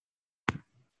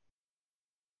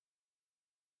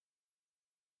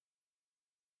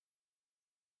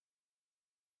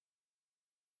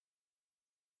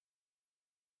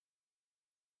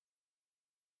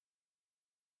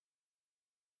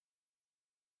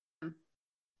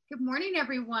Good morning,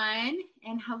 everyone,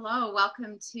 and hello.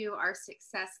 Welcome to our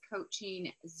Success Coaching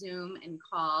Zoom and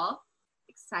call.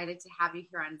 Excited to have you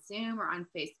here on Zoom or on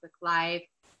Facebook Live.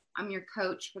 I'm your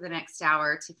coach for the next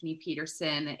hour, Tiffany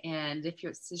Peterson, and if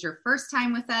this is your first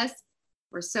time with us,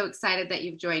 we're so excited that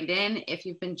you've joined in. If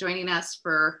you've been joining us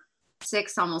for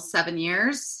 6, almost 7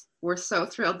 years, we're so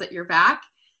thrilled that you're back,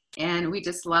 and we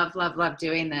just love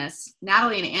doing this.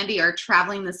 Natalie and Andy are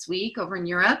traveling this week over in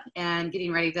Europe and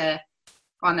getting ready to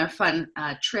on their fun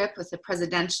trip with the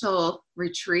presidential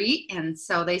retreat. And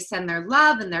so they send their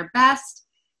love and their best.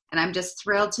 And I'm just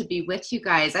thrilled to be with you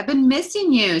guys. I've been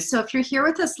missing you. So if you're here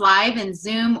with us live in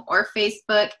Zoom or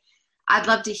Facebook, I'd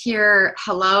love to hear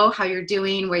hello, how you're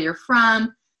doing, where you're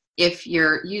from. If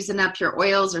you're using up your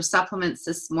oils or supplements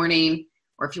this morning,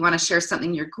 or if you want to share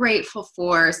something you're grateful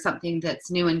for, something that's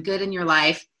new and good in your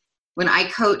life. When I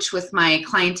coach with my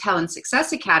Clientele and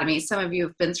Success Academy, some of you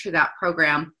have been through that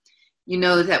program. You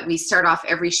know that we start off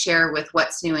every share with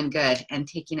what's new and good and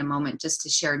taking a moment just to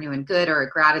share new and good or a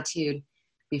gratitude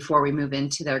before we move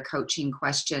into their coaching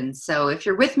questions. So if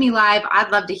you're with me live,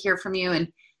 I'd love to hear from you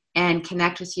and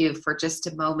connect with you for just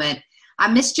a moment. I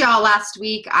missed y'all last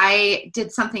week. I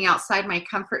did something outside my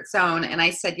comfort zone and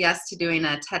I said yes to doing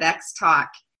a TEDx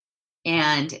talk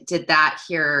and did that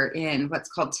here in what's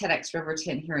called TEDx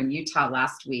Riverton here in Utah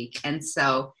last week. And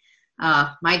so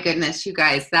my goodness, you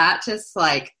guys, that just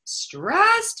like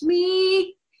stressed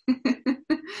me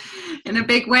in a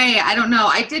big way. I don't know.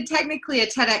 I did technically a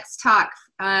TEDx talk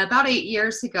about 8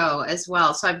 years ago as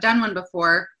well. So I've done one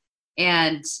before,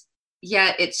 and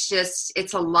yet it's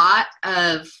a lot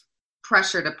of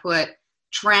pressure to put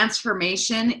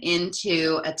transformation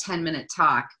into a 10-minute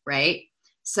talk, right?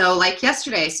 So like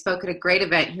yesterday, I spoke at a great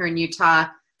event here in Utah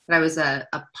that I was a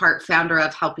part founder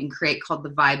of helping create called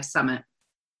the Vibe Summit.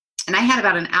 And I had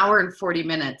about an hour and 40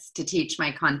 minutes to teach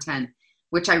my content,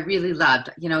 which I really loved.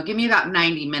 You know, give me about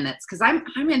 90 minutes because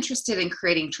I'm interested in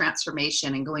creating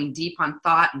transformation and going deep on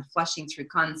thought and flushing through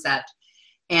concept.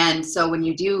 And so when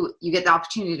you get the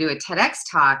opportunity to do a TEDx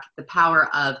talk, the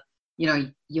power of,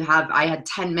 I had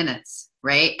 10 minutes,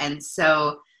 right? And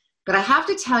so, but I have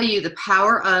to tell you the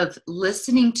power of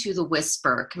listening to the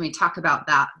whisper. Can we talk about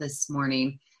that this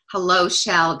morning? Hello,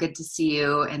 Shell. Good to see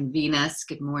you. And Venus,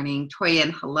 good morning.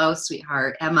 Toyin, hello,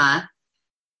 sweetheart. Emma,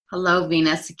 hello,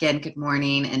 Venus. Again, good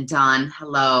morning. And Dawn,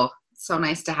 hello. So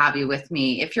nice to have you with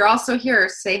me. If you're also here,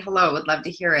 say hello. Would love to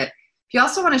hear it. If you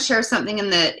also want to share something in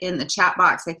the chat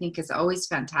box, I think is always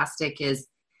fantastic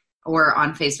or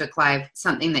on Facebook Live,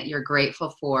 something that you're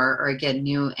grateful for, or again,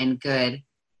 new and good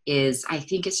is, I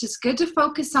think it's just good to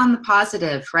focus on the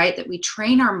positive, right? That we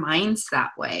train our minds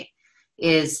that way.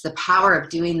 Is the power of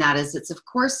doing that is it's of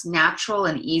course natural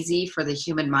and easy for the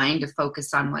human mind to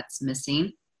focus on what's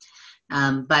missing,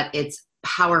 but it's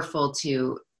powerful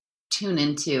to tune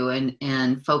into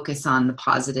and focus on the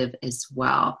positive as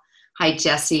well. Hi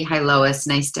Jesse, hi Lois,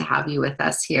 nice to have you with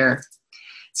us here.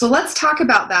 So let's talk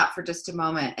about that for just a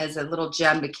moment as a little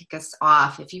gem to kick us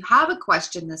off. If you have a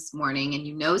question this morning and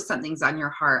you know something's on your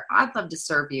heart, I'd love to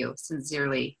serve you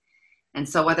sincerely. And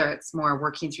so whether it's more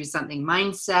working through something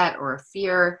mindset or a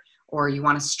fear, or you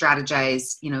want to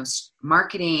strategize,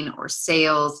 marketing or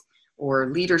sales or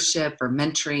leadership or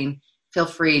mentoring, feel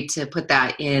free to put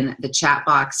that in the chat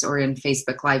box or in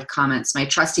Facebook Live comments. My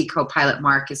trusty co-pilot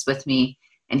Mark is with me,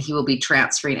 and he will be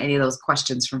transferring any of those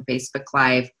questions from Facebook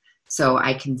Live so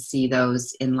I can see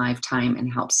those in live time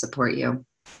and help support you.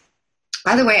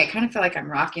 By the way, I kind of feel like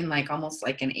I'm rocking almost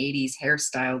like an 80s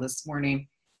hairstyle this morning.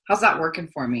 How's that working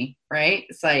for me, right?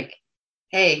 It's like,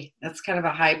 hey, that's kind of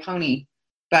a high pony,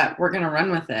 but we're going to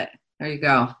run with it. There you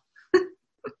go.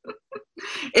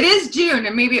 It is June,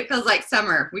 and maybe it feels like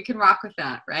summer. We can rock with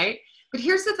that, right? But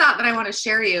here's the thought that I want to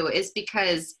share you is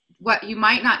because what you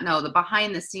might not know, the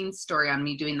behind the scenes story on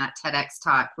me doing that TEDx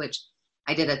talk, which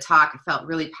I did a talk, I felt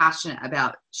really passionate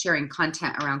about sharing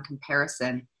content around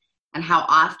comparison and how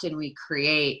often we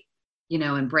create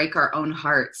and break our own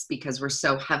hearts because we're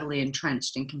so heavily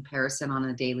entrenched in comparison on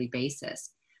a daily basis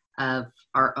of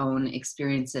our own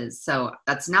experiences. So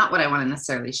that's not what I want to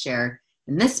necessarily share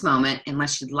in this moment,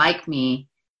 unless you'd like me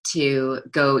to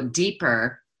go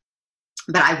deeper.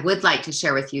 But I would like to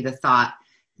share with you the thought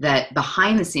that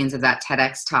behind the scenes of that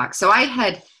TEDx talk. So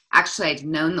I'd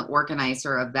known the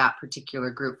organizer of that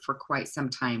particular group for quite some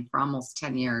time, for almost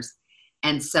 10 years.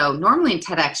 And so normally in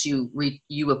TEDx,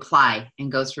 you apply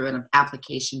and go through an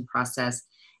application process.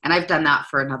 And I've done that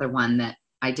for another one that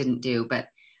I didn't do, but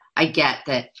I get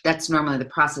that that's normally the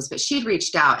process. But she'd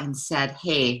reached out and said,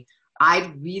 hey,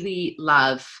 I'd really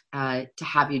love to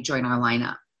have you join our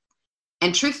lineup.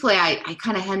 And truthfully, I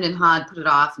kind of hemmed and hawed, put it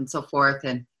off and so forth.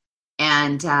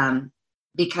 And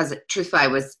because truthfully,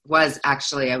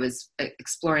 I was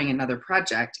exploring another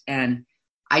project, and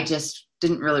I just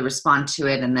didn't really respond to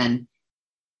it. And then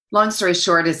long story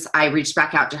short is I reached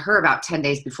back out to her about 10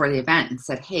 days before the event and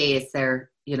said, hey, is there,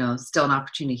 still an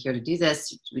opportunity here to do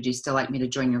this? Would you still like me to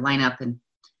join your lineup? And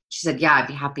she said, yeah, I'd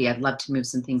be happy. I'd love to move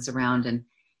some things around. And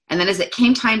then as it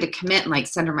came time to commit and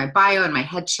send her my bio and my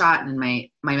headshot and my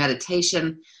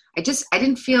meditation, I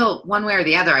didn't feel one way or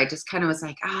the other. I just kind of was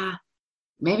like,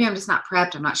 maybe I'm just not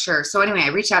prepped. I'm not sure. So anyway, I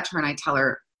reach out to her and I tell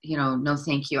her, no,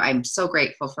 thank you. I'm so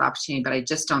grateful for the opportunity, but I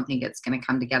just don't think it's going to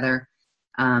come together.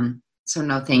 So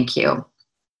no, thank you.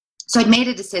 So I made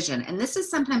a decision, and this is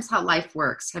sometimes how life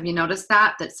works. Have you noticed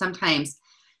that sometimes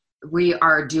we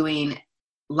are doing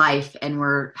life and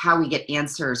how we get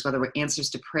answers, whether we're answers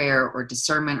to prayer or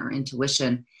discernment or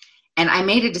intuition. And I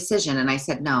made a decision and I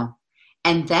said no.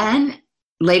 And then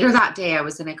later that day, I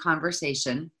was in a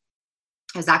conversation.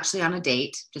 I was actually on a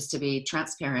date, just to be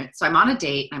transparent. So I'm on a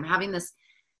date and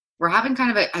we're having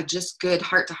kind of a just good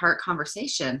heart-to-heart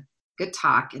conversation, good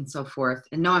talk and so forth.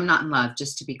 And no, I'm not in love,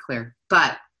 just to be clear,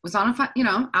 but was on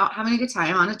out having a good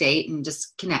time on a date and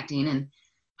just connecting and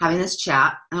having this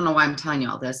chat. I don't know why I'm telling you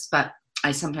all this, but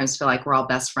I sometimes feel like we're all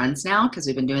best friends now because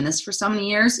we've been doing this for so many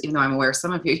years, even though I'm aware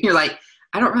some of you're like,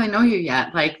 I don't really know you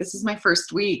yet. This is my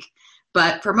first week.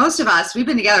 But for most of us, we've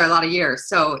been together a lot of years.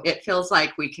 So it feels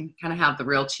like we can kind of have the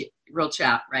real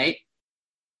chat, right?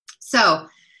 So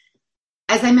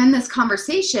as I'm in this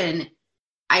conversation,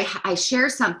 I share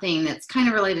something that's kind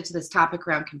of related to this topic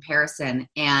around comparison.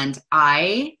 And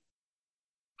I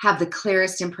have the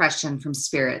clearest impression from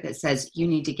Spirit that says, you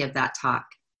need to give that talk.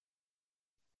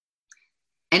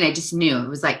 And I just knew. It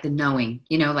was like the knowing,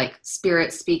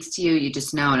 Spirit speaks to you, you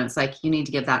just know. And it's like, you need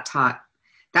to give that talk.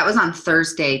 That was on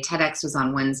Thursday. TEDx was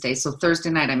on Wednesday. So Thursday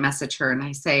night, I message her and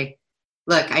I say,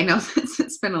 look, I know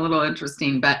it's been a little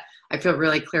interesting, but I feel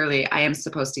really clearly I am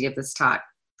supposed to give this talk.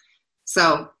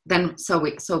 So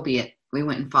be it. We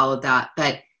went and followed that.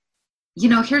 But,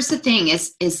 here's the thing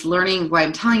is learning. Why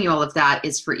I'm telling you all of that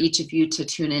is for each of you to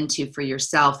tune into for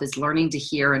yourself, is learning to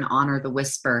hear and honor the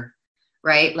whisper,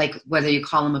 right? Whether you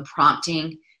call them a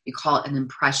prompting, you call it an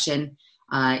impression,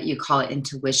 you call it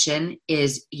intuition,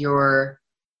 is your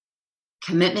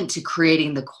commitment to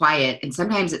creating the quiet. And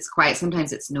sometimes it's quiet,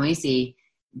 sometimes it's noisy,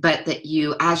 but that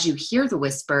you, as you hear the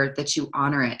whisper, that you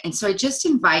honor it. And so I just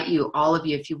invite you, all of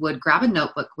you, if you would, grab a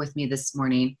notebook with me this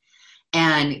morning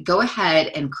and go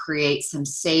ahead and create some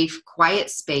safe, quiet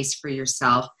space for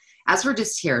yourself as we're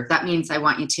just here. That means I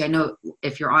want you to, I know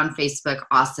if you're on Facebook,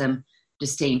 awesome,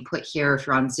 just staying put here. If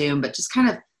you're on Zoom, but just kind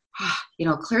of,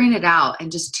 clearing it out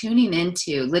and just tuning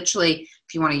into, literally,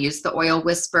 if you want to use the oil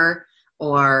whisper,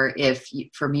 or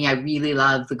for me, I really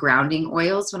love the grounding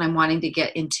oils when I'm wanting to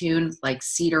get in tune, like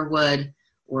cedarwood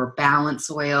or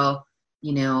balance oil,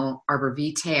 Arbor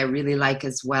Vitae I really like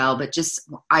as well. But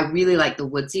I really like the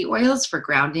woodsy oils for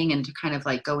grounding and to kind of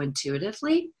go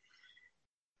intuitively.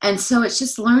 And so it's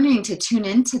just learning to tune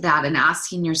into that and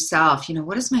asking yourself,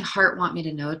 what does my heart want me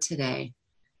to know today?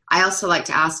 I also like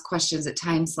to ask questions at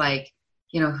times like,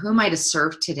 who am I to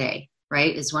serve today,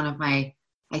 right? Is one of my,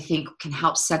 I think, can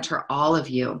help center all of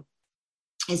you,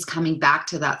 is coming back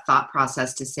to that thought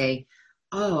process to say,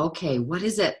 oh, okay, what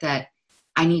is it that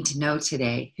I need to know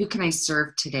today? Who can I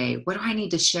serve today? What do I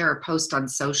need to share or post on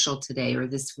social today or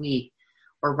this week,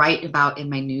 or write about in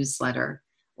my newsletter?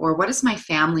 Or what does my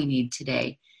family need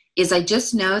today? Is I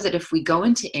just know that if we go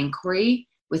into inquiry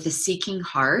with a seeking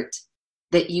heart,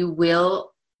 that you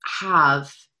will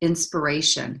have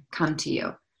inspiration come to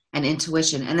you and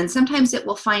intuition. And then sometimes it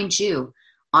will find you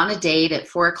on a date at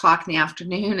 4:00 in the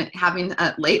afternoon, having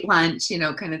a late lunch,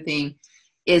 kind of thing.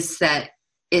 Is that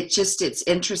it's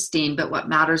interesting, but what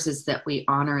matters is that we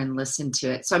honor and listen to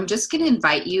it. So I'm just going to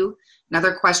invite you,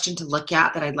 another question to look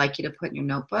at that I'd like you to put in your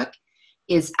notebook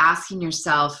is asking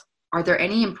yourself, are there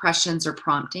any impressions or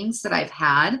promptings that I've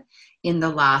had in the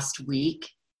last week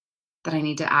that I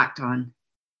need to act on?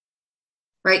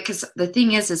 Right? Because the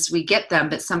thing is we get them,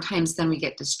 but sometimes then we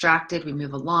get distracted, we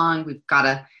move along,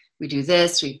 we do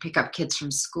this, we pick up kids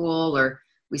from school, or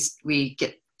we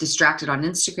get distracted on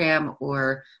Instagram,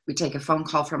 or we take a phone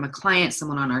call from a client,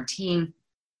 someone on our team,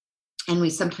 and we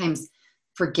sometimes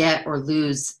forget or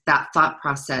lose that thought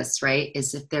process, right?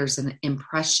 Is if there's an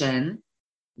impression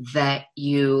that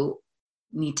you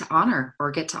need to honor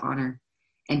or get to honor,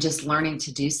 and just learning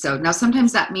to do so. Now,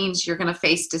 sometimes that means you're going to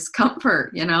face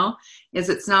discomfort, is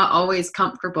it's not always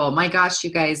comfortable. My gosh, you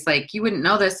guys, you wouldn't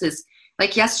know this is,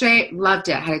 yesterday, loved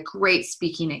it. Had a great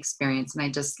speaking experience, and I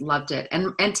just loved it.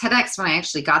 And TEDx, when I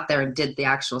actually got there and did the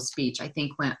actual speech, I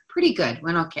think went pretty good,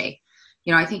 went okay.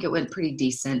 I think it went pretty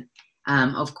decent.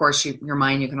 Of course, your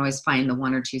mind, you can always find the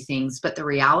one or two things, but the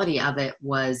reality of it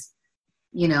was,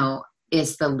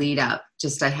 is the lead up.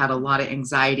 Just I had a lot of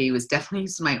anxiety. It was definitely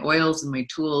using my oils and my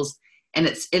tools. And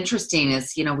it's interesting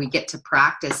is, we get to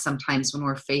practice sometimes when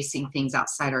we're facing things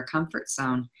outside our comfort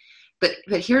zone. But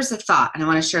here's the thought, and I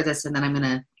want to share this, and then I'm going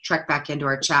to trek back into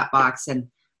our chat box and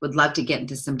would love to get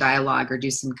into some dialogue or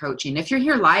do some coaching. If you're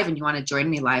here live and you want to join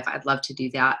me live, I'd love to do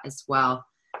that as well.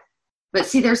 But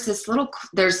see,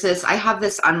 I have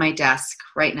this on my desk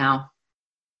right now.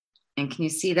 And can you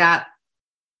see that?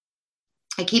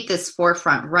 I keep this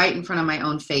forefront right in front of my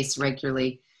own face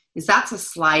regularly. That's a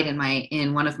slide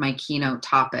in one of my keynote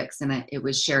topics, and it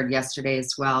was shared yesterday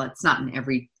as well. It's not in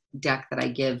every deck that I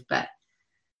give, but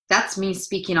that's me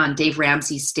speaking on Dave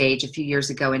Ramsey's stage a few years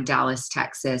ago in Dallas,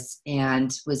 Texas,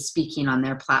 and was speaking on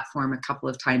their platform a couple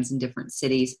of times in different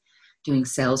cities doing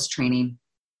sales training.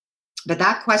 But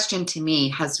that question to me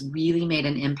has really made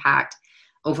an impact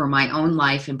over my own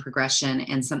life and progression,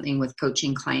 and something with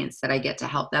coaching clients that I get to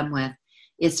help them with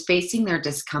is facing their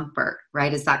discomfort,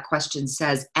 right? As that question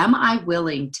says, am I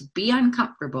willing to be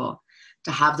uncomfortable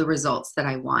to have the results that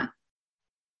I want?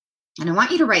 And I want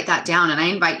you to write that down, and I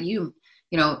invite you,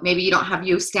 maybe you don't have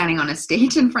you standing on a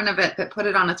stage in front of it, but put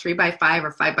it on a 3x5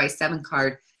 or 5x7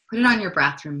 card, put it on your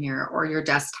bathroom mirror or your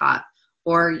desktop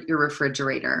or your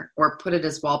refrigerator, or put it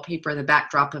as wallpaper, the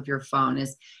backdrop of your phone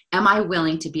is, am I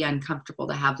willing to be uncomfortable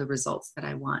to have the results that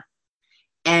I want?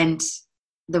 And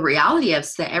the reality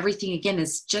is that everything, again,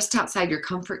 is just outside your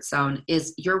comfort zone,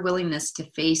 is your willingness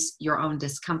to face your own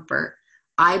discomfort,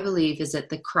 I believe, is at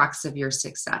the crux of your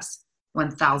success,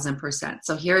 1000%.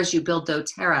 So here, as you build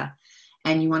doTERRA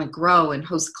and you want to grow and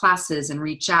host classes and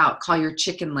reach out, call your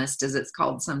chicken list, as it's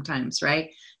called sometimes,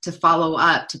 right? To follow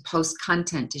up, to post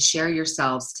content, to share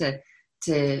yourselves, to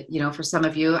for some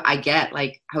of you, I get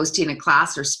like hosting a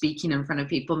class or speaking in front of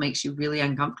people makes you really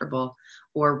uncomfortable,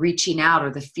 or reaching out,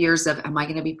 or the fears of, am I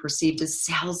going to be perceived as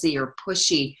salesy or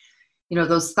pushy?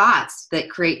 Those thoughts that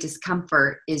create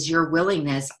discomfort is your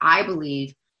willingness. I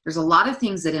believe there's a lot of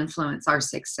things that influence our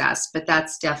success, but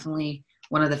that's definitely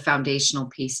one of the foundational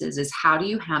pieces, is how do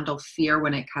you handle fear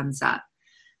when it comes up?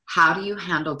 How do you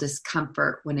handle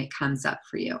discomfort when it comes up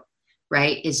for you,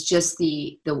 right? It's just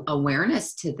the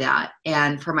awareness to that.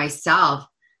 And for myself,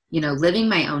 living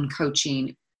my own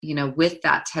coaching, with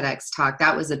that TEDx talk,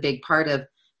 that was a big part of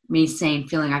me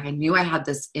feeling like I knew I had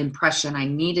this impression I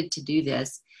needed to do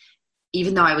this,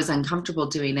 even though I was uncomfortable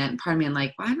doing it. And part of me, I'm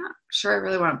like, well, I'm not sure I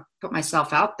really want to put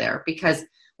myself out there, because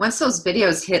once those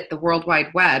videos hit the World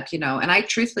Wide Web, and I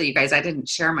truthfully, you guys, I didn't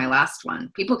share my last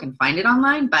one. People can find it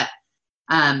online, but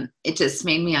it just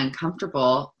made me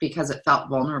uncomfortable because it felt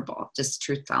vulnerable, just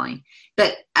truth telling.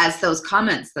 But as those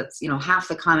comments, that's, half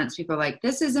the comments, people are like,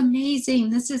 this is amazing.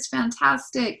 This is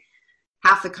fantastic.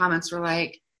 Half the comments were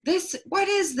like, what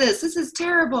is this? This is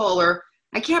terrible. Or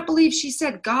I can't believe she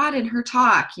said God in her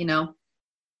talk,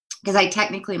 because I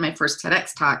technically, in my first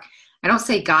TEDx talk, I don't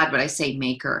say God, but I say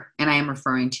maker, and I am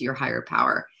referring to your higher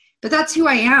power. But that's who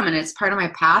I am, and it's part of my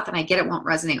path, and I get it won't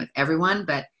resonate with everyone,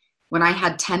 but when I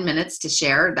had 10 minutes to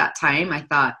share that time, I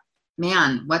thought,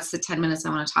 man, what's the 10 minutes I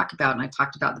want to talk about? And I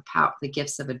talked about the power, the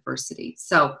gifts of adversity.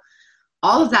 So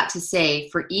all of that to say,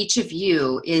 for each of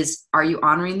you is, are you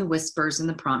honoring the whispers and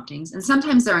the promptings? And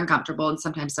sometimes they're uncomfortable and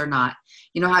sometimes they're not.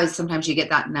 You know how sometimes you get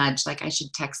that nudge, like I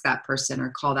should text that person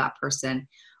or call that person,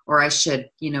 or I should,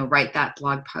 write that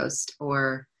blog post,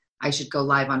 or I should go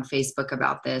live on Facebook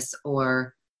about this,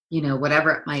 or,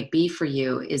 whatever it might be for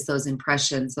you, is those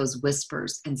impressions, those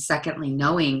whispers. And secondly,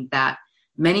 knowing that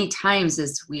many times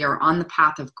as we are on the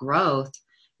path of growth,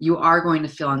 you are going to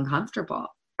feel uncomfortable,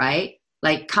 right?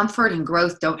 Like comfort and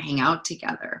growth don't hang out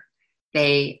together.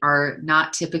 They are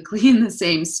not typically in the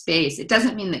same space. It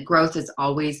doesn't mean that growth is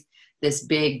always this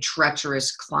big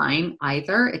treacherous climb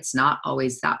either. It's not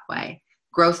always that way.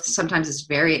 Growth sometimes is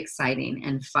very exciting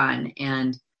and fun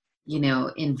and,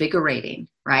 invigorating,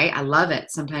 right? I love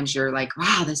it. Sometimes you're like,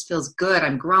 wow, this feels good.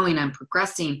 I'm growing, I'm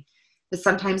progressing. But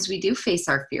sometimes we do face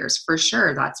our fears, for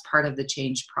sure. That's part of the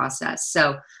change process.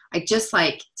 So I just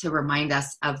like to remind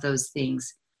us of those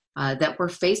things that we're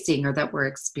facing or that we're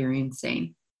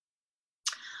experiencing.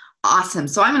 Awesome.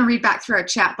 So I'm going to read back through our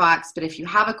chat box, but if you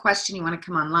have a question, you want to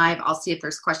come on live, I'll see if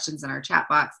there's questions in our chat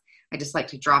box. I just like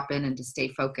to drop in and to stay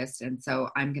focused. And so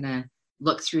I'm going to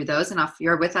look through those. And if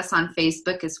you're with us on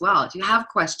Facebook as well, if you have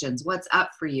questions, what's up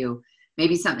for you?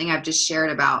 Maybe something I've just shared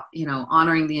about,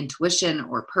 honoring the intuition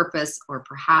or purpose, or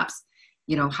perhaps,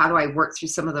 how do I work through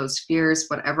some of those fears?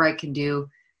 Whatever I can do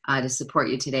to support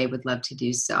you today, would love to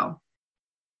do so.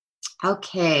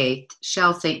 Okay,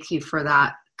 Shell, thank you for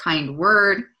that kind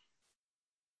word.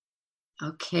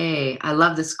 Okay. I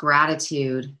love this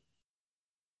gratitude.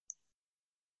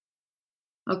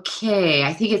 Okay.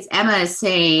 I think it's Emma is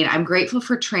saying, I'm grateful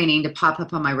for training to pop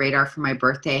up on my radar for my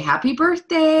birthday. Happy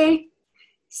birthday.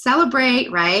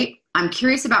 Celebrate, right? I'm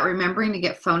curious about remembering to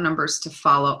get phone numbers to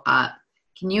follow up.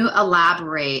 Can you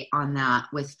elaborate on that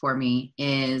for me?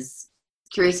 Is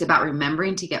curious about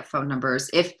remembering to get phone numbers.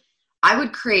 If I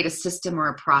would create a system or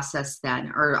a process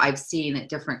then, or I've seen at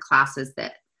different classes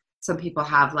that some people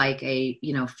have like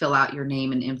fill out your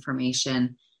name and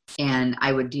information. And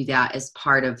I would do that as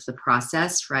part of the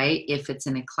process, right? If it's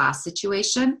in a class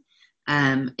situation.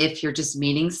 If you're just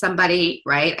meeting somebody,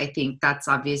 right? I think that's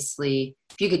obviously,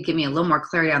 if you could give me a little more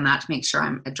clarity on that to make sure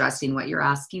I'm addressing what you're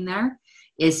asking there,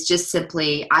 is just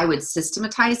simply, I would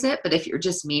systematize it. But if you're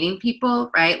just meeting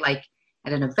people, right? Like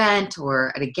at an event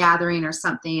or at a gathering or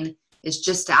something, is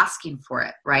just asking for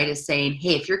it, right? Is saying,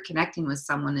 hey, if you're connecting with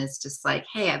someone, is just like,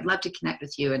 hey, I'd love to connect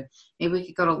with you and maybe we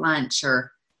could go to lunch,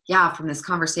 or yeah, from this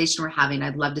conversation we're having,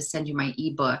 I'd love to send you my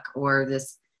ebook or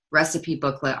this recipe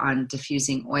booklet on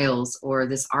diffusing oils, or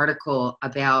this article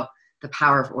about the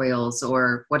power of oils,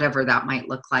 or whatever that might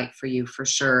look like for you. For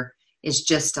sure is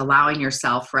just allowing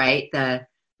yourself, right, the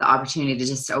opportunity to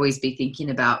just always be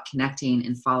thinking about connecting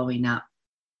and following up.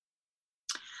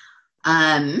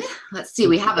 Let's see,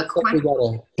 we have a question. We got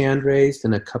a hand raised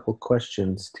and a couple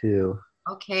questions too.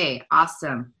 Okay,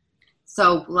 awesome.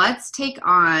 So let's take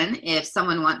on, if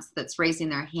someone that's raising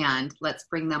their hand, let's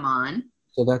bring them on.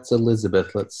 So that's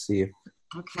Elizabeth. Let's see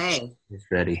if she's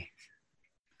ready.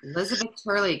 Elizabeth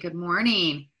Turley, good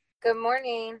morning. Good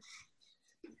morning.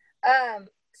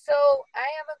 So I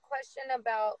have a question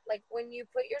about, like, when you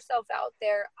put yourself out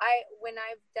there, when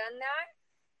I've done that,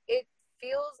 it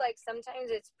feels like sometimes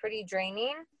it's pretty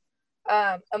draining,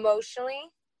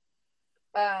 emotionally.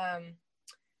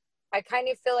 I kind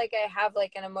of feel like I have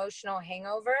like an emotional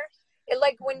hangover.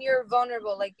 Like when you're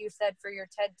vulnerable, like you said, for your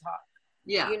TED Talk.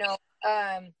 Yeah.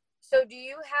 So do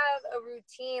you have a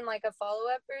routine, like a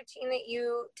follow-up routine that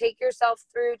you take yourself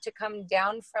through to come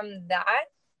down from that?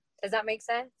 Does that make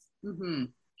sense? Mm-hmm.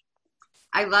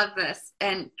 I love this.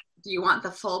 And do you want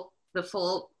the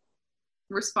full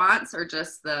response, or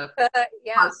just the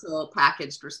partial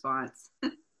packaged response?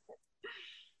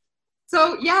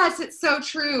 So yes, it's so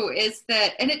true, is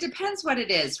that, and it depends what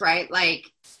it is, right? Like,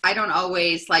 I don't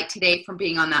always, like today, from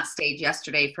being on that stage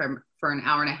yesterday for an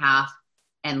hour and a half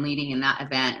and leading in that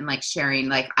event and like sharing,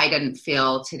 like, I didn't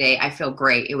feel today, I feel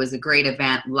great. It was a great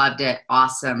event. Loved it.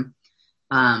 Awesome.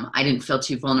 I didn't feel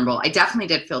too vulnerable. I definitely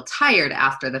did feel tired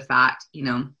after the fact,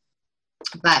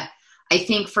 but I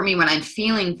think for me, when I'm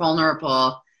feeling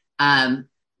vulnerable,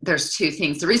 there's two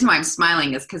things. The reason why I'm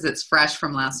smiling is because it's fresh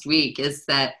from last week, is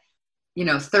that,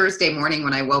 Thursday morning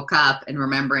when I woke up and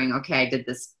remembering, okay, I did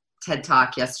this TED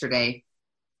Talk yesterday,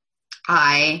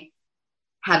 I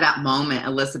had that moment,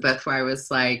 Elizabeth, where I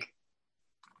was like,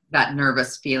 that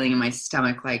nervous feeling in my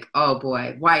stomach, like, oh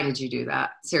boy, why did you do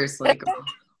that? Seriously, girl.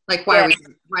 Like, why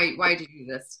did you do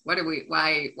this?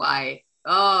 Why?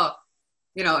 Oh,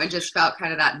 and just felt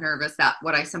kind of that nervous, that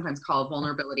what I sometimes call a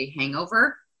vulnerability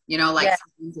hangover,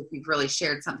 sometimes if you've really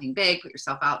shared something big, put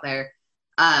yourself out there.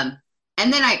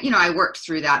 And then I worked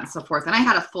through that and so forth. And I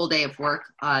had a full day of work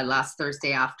last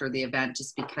Thursday after the event,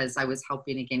 just because I was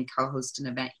helping again co-host an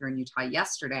event here in Utah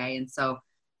yesterday. And so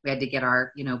we had to get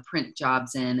our, print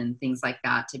jobs in and things like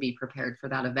that to be prepared for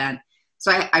that event.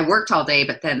 So I worked all day,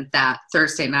 but then that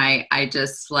Thursday night, I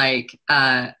just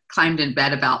climbed in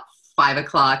bed about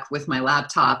 5:00 with my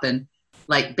laptop and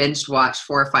binge watched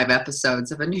 4 or 5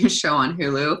 episodes of a new show on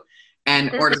Hulu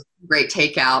and ordered great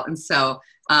takeout. And so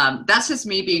that's just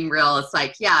me being real. It's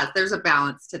like, yeah, there's a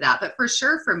balance to that. But for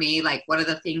sure, for me, one of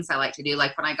the things I like to do,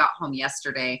 like when I got home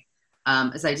yesterday,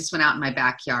 is I just went out in my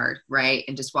backyard, right,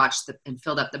 and just watched and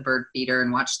filled up the bird feeder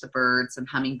and watched the birds and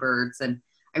hummingbirds. And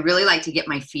I really like to get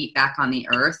my feet back on the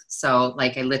earth. So I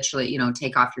literally,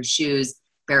 take off your shoes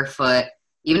barefoot,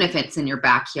 even if it's in your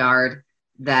backyard,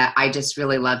 that I just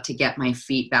really love to get my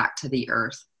feet back to the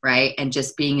earth, right? And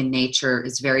just being in nature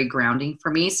is very grounding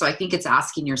for me. So I think it's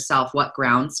asking yourself what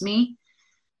grounds me,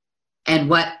 and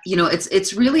what,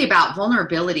 it's really about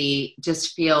vulnerability.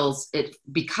 Just feels it,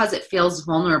 because it feels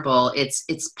vulnerable.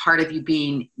 It's part of you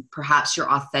being perhaps your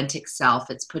authentic self.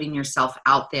 It's putting yourself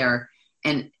out there.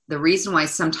 And the reason why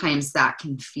sometimes that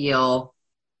can feel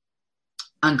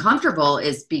uncomfortable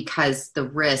is because the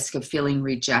risk of feeling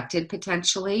rejected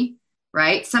potentially,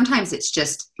 right? Sometimes it's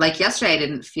just like yesterday, I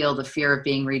didn't feel the fear of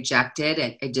being rejected.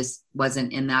 It just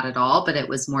wasn't in that at all, but it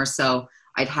was more so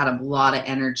I'd had a lot of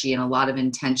energy and a lot of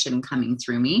intention coming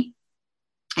through me.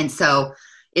 And so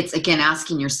it's, again,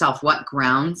 asking yourself what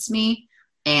grounds me.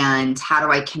 and how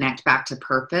do I connect back to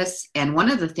purpose? And one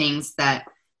of the things that,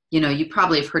 you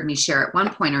probably have heard me share at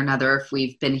one point or another, if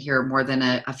we've been here more than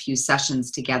a few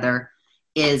sessions together,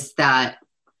 is that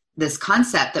this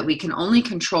concept that we can only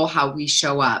control how we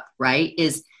show up, right?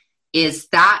 Is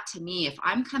that, to me, if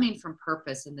I'm coming from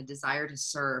purpose and the desire to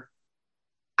serve,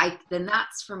 then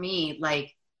that's for me,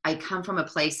 like, I come from a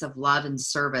place of love and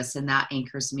service, and that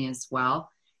anchors me as well.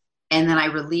 And then I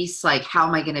release, like, how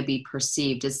am I going to be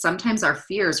perceived? Is sometimes our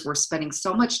fears, we're spending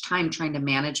so much time trying to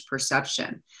manage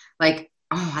perception. Like,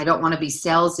 oh, I don't want to be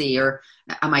salesy, or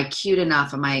am I cute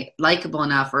enough? Am I likable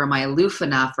enough? Or am I aloof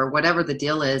enough? Or whatever the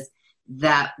deal is,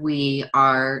 that we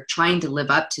are trying to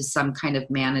live up to some kind of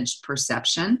managed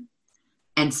perception.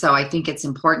 And so I think it's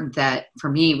important that, for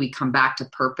me, we come back to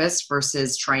purpose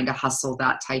versus trying to hustle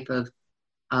that type of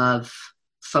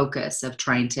focus, of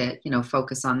trying to,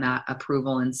 focus on that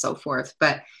approval and so forth.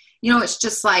 But, it's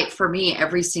just like, for me,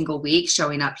 every single week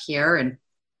showing up here, and,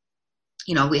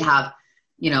 we have,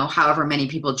 however many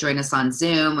people join us on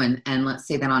Zoom, and let's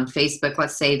say that on Facebook,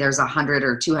 let's say there's 100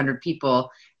 or 200 people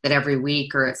that every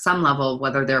week, or at some level,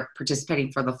 whether they're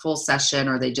participating for the full session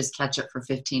or they just catch it for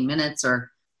 15 minutes, or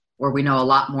we know a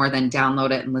lot more than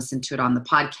download it and listen to it on the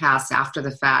podcast after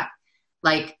the fact.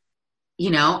 Like,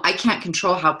 I can't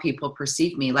control how people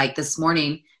perceive me. Like this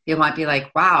morning, they might be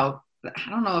like, wow, I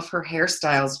don't know if her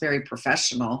hairstyle is very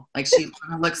professional. Like, she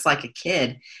looks like a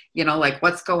kid, like,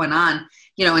 what's going on?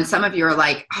 And some of you are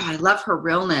like, oh, I love her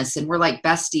realness, and we're like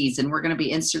besties, and we're going to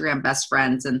be Instagram best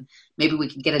friends, and maybe we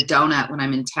could get a donut when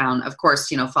I'm in town, of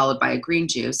course, followed by a green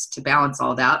juice to balance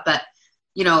all that. But,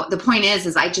 the point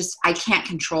is I can't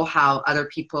control how other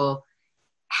people,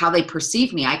 how they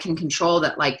perceive me. I can control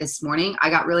that. Like this morning, I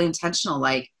got really intentional.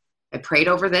 Like, I prayed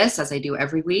over this, as I do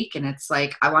every week. And it's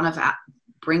like, I want to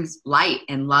bring light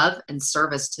and love and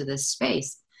service to this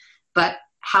space. But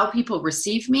how people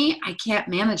receive me, I can't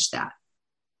manage that.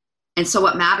 And so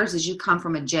what matters is you come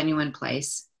from a genuine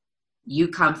place. You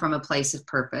come from a place of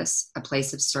purpose, a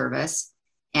place of service.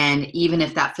 And even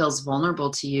if that feels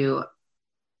vulnerable to you,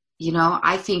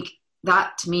 I think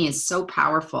that, to me, is so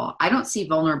powerful. I don't see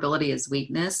vulnerability as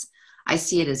weakness. I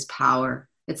see it as power.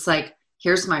 It's like,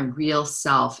 here's my real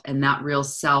self. And that real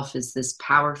self is this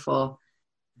powerful,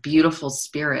 beautiful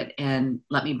spirit. And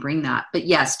let me bring that. But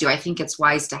yes, do I think it's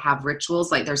wise to have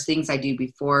rituals? Like, there's things I do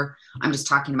before. I'm just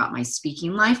talking about my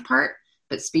speaking life part,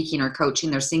 but speaking or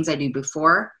coaching, there's things I do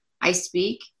before I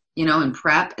speak, and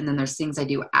prep. And then there's things I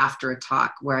do after a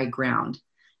talk where I ground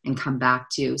and come back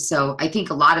to. So I think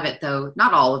a lot of it, though,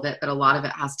 not all of it, but a lot of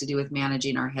it has to do with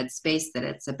managing our headspace, that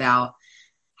it's about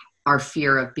our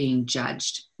fear of being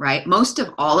judged, right? Most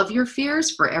of all of your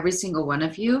fears, for every single one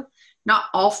of you, not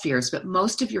all fears, but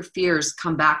most of your fears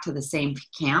come back to the same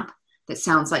camp that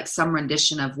sounds like some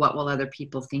rendition of, what will other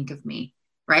people think of me,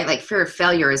 right? Like, fear of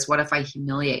failure is, what if I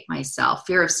humiliate myself?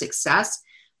 Fear of success,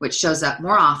 which shows up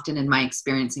more often in my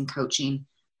experience in coaching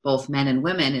both men and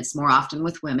women, it's more often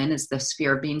with women, is this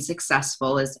fear of being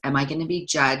successful, is, am I going to be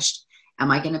judged? Am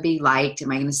I going to be liked?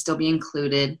 Am I going to still be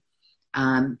included?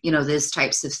 Those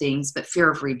types of things. But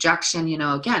fear of rejection,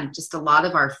 again, just a lot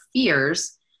of our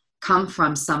fears come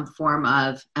from some form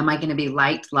of, am I going to be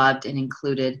liked, loved, and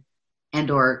included?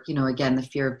 And, or, again, the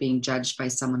fear of being judged by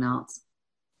someone else.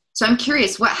 So I'm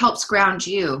curious, what helps ground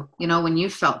you, when you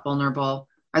felt vulnerable?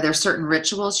 Are there certain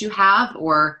rituals you have,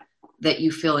 or that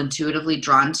you feel intuitively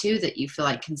drawn to, that you feel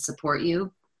like can support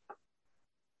you?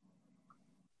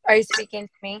 Are you speaking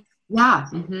to me? Yeah.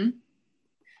 Mm-hmm.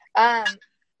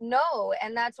 No.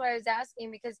 And that's why I was asking,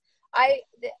 because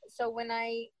so when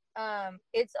I,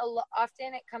 it's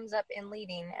often it comes up in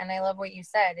leading, and I love what you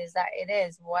said, is that it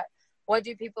is, what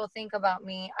do people think about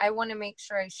me? I want to make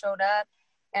sure I showed up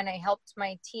and I helped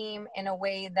my team in a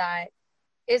way that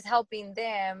is helping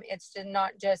them. It's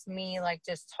not just me, like,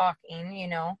 just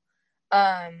talking,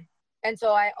 and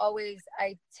so I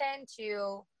tend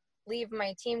to leave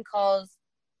my team calls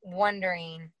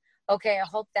wondering, okay, I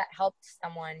hope that helped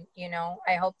someone,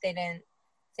 I hope they didn't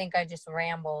think I just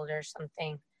rambled or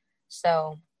something.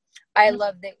 So I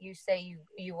love that you say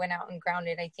you went out and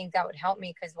grounded. I think that would help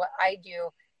me, because what I do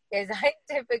is I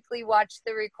typically watch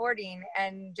the recording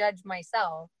and judge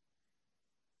myself.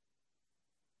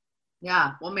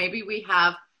 Yeah. Well, maybe we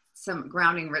have some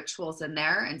grounding rituals in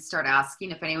there, and start asking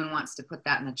if anyone wants to put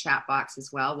that in the chat box as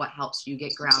well. What helps you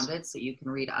get grounded, so you can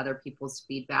read other people's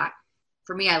feedback.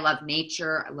 For me, I love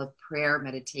nature. I love prayer,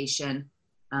 meditation.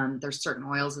 There's certain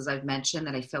oils, as I've mentioned,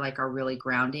 that I feel like are really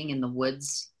grounding in the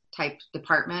woods type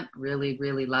department. Really,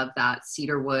 really love that.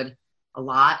 Cedar wood a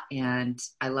lot. And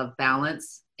I love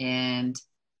balance. And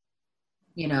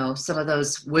some of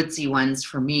those woodsy ones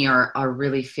for me are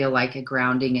really feel like a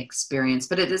grounding experience,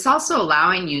 but it is also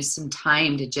allowing you some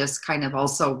time to just kind of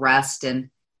also rest and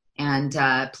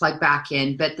plug back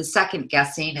in. But the second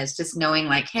guessing is just knowing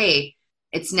like, hey,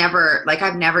 it's never like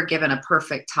I've never given a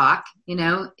perfect talk.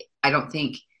 I don't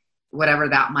think whatever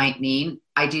that might mean.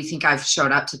 I do think I've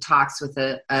showed up to talks with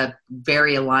a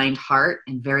very aligned heart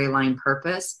and very aligned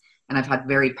purpose. And I've had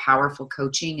very powerful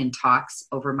coaching and talks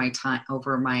over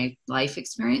my life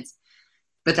experience.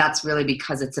 But that's really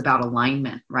because it's about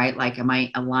alignment, right? Like, am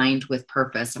I aligned with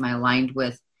purpose? Am I aligned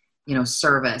with,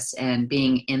 service and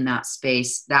being in that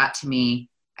space? That to me,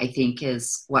 I think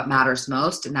is what matters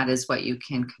most. And that is what you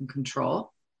can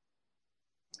control.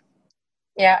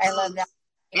 Yeah, I love that.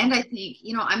 And I think,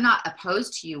 I'm not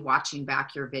opposed to you watching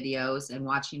back your videos and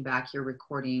watching back your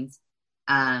recordings.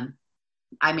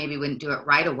 I maybe wouldn't do it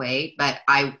right away, but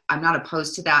I'm not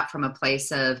opposed to that from a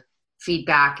place of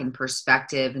feedback and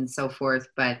perspective and so forth.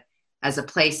 But as a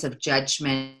place of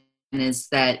judgment is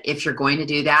that if you're going to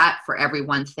do that, for every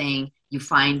one thing you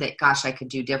find that, gosh, I could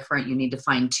do different, you need to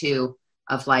find two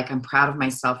of like, I'm proud of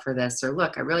myself for this, or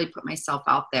look, I really put myself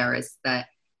out there, is that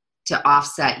to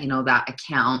offset, that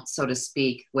account, so to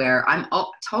speak, where I'm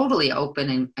totally open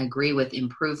and agree with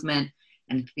improvement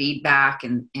and feedback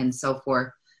and so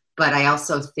forth. But I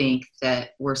also think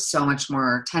that we're so much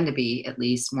more, tend to be at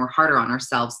least more harder on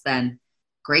ourselves than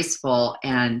graceful.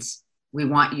 And we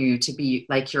want you to be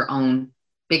like your own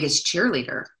biggest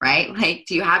cheerleader, right? Like,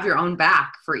 do you have your own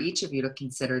back? For each of you to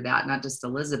consider that, not just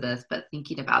Elizabeth, but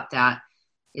thinking about that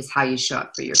is how you show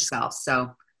up for yourself.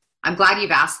 So I'm glad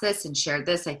you've asked this and shared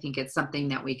this. I think it's something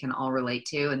that we can all relate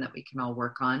to and that we can all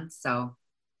work on. So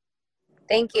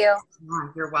thank you. Yeah,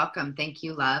 you're welcome. Thank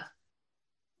you, love.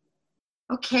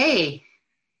 Okay.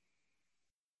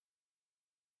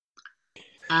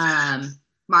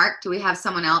 Mark, do we have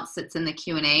someone else that's in the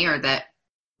Q&A or that?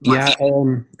 Yeah,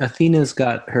 Athena's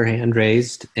got her hand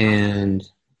raised, and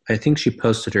I think she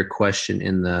posted her question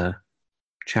in the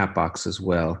chat box as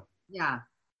well. Yeah.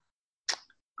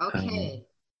 Okay.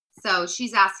 So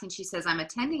she's asking, she says, I'm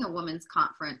attending a women's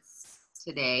conference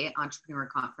today, entrepreneur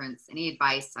conference. Any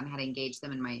advice on how to engage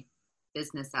them in my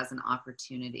business as an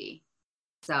opportunity?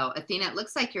 So Athena, it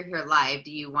looks like you're here live.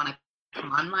 Do you want to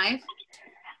come on live?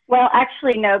 Well,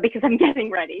 actually, no, because I'm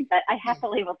getting ready, but I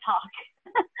happily will talk.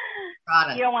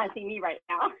 Got it. You don't want to see me right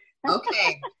now.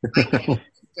 Okay.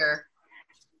 Sure.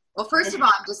 Well, first of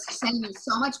all, I'm just sending you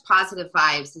so much positive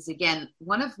vibes. Is again,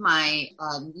 one of my,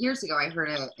 years ago, I heard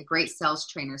a great sales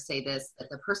trainer say this, that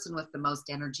the person with the most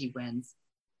energy wins.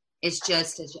 It's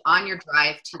just as on your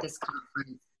drive to this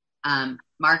conference,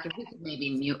 Mark, if we could maybe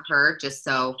mute her just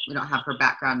so we don't have her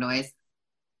background noise.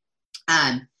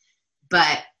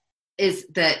 But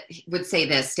would say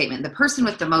this statement, the person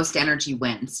with the most energy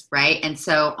wins, right? And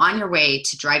so on your way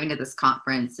to driving to this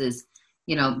conference is,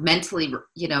 mentally,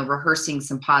 rehearsing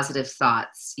some positive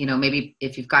thoughts. Maybe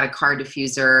if you've got a car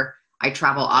diffuser, I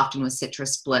travel often with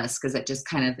citrus bliss because it just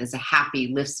kind of is a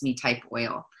happy, lifts me type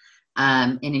oil.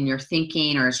 And in your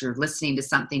thinking or as you're listening to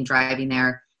something driving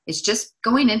there, it's just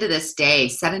going into this day,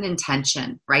 set an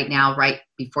intention right now, right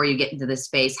before you get into this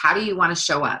space. How do you want to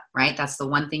show up, right? That's the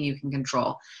one thing you can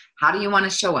control. How do you want to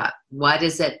show up?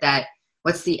 What's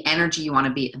the energy you want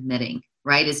to be emitting,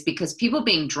 right? Is because people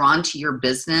being drawn to your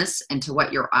business and to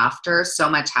what you're after, so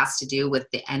much has to do with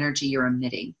the energy you're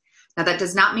emitting. Now, that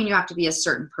does not mean you have to be a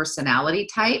certain personality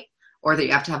type or that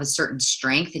you have to have a certain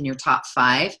strength in your top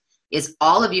 5. Is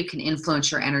all of you can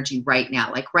influence your energy right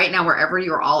now. Like right now, wherever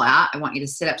you're all at, I want you to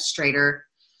sit up straighter,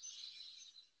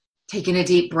 taking a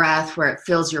deep breath where it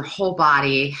fills your whole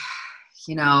body,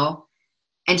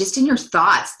 and just in your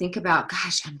thoughts, think about,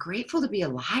 gosh, I'm grateful to be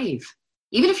alive.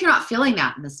 Even if you're not feeling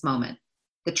that in this moment.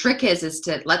 The trick is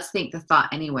to let's think the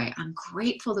thought anyway. I'm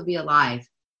grateful to be alive.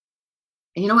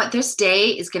 And you know what? This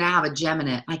day is going to have a gem in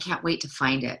it. I can't wait to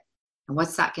find it. And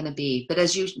what's that going to be? But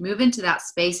as you move into that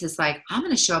space, it's like, I'm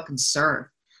going to show up and serve.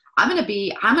 I'm going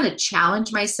to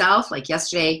challenge myself. Like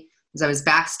yesterday, as I was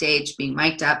backstage being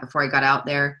mic'd up before I got out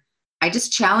there, I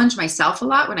just challenge myself a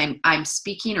lot when I'm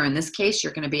speaking, or in this case,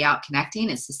 you're going to be out connecting.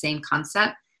 It's the same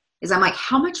concept. Is I'm like,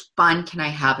 how much fun can I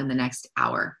have in the next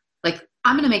hour? Like,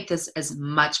 I'm going to make this as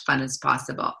much fun as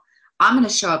possible. I'm going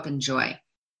to show up in joy.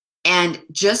 And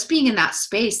just being in that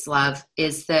space, love,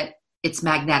 is that it's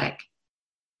magnetic.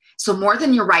 So more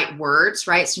than your right words,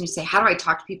 right? So when you say, how do I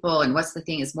talk to people? And what's the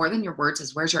thing is more than your words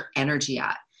is where's your energy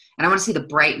at? And I want to see the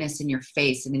brightness in your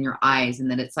face and in your eyes. And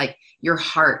that it's like your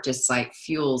heart just like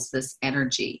fuels this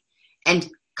energy. And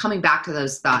coming back to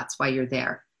those thoughts while you're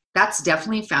there. That's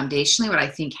definitely foundationally what I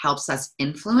think helps us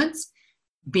influence.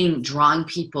 being drawing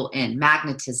people in,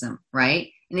 magnetism, right?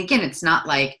 And again, it's not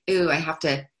like, ooh, I have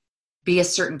to be a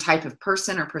certain type of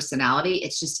person or personality.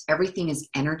 It's just everything is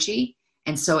energy.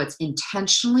 And so it's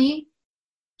intentionally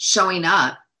showing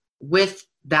up with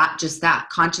that, just that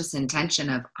conscious intention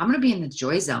of, I'm going to be in the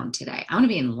joy zone today. I'm going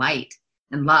to be in light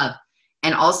and love.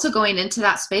 And also going into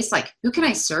that space, like, who can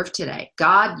I serve today?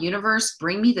 God, universe,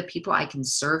 bring me the people I can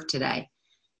serve today.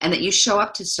 And that you show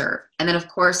up to serve. And then, of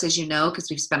course, as you know,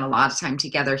 because we've spent a lot of time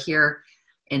together here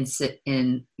in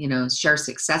Share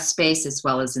Success Space, as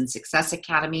well as in Success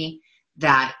Academy,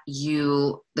 that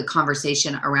the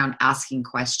conversation around asking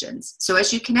questions. So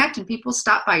as you connect and people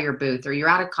stop by your booth, or you're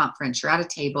at a conference, you're at a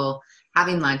table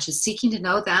having lunch, is seeking to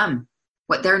know them,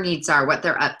 what their needs are, what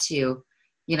they're up to,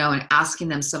 and asking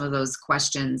them some of those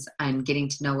questions and getting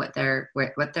to know what they're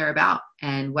about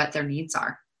and what their needs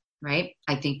are. Right?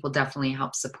 I think will definitely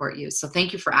help support you. So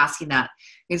thank you for asking that,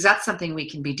 because that's something we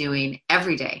can be doing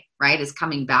every day, right? Is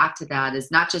coming back to that,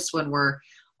 is not just when we're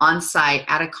on site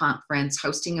at a conference,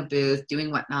 hosting a booth,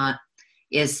 doing whatnot,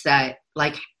 is that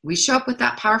like we show up with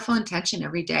that powerful intention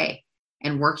every day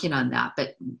and working on that,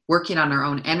 but working on our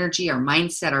own energy, our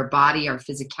mindset, our body, our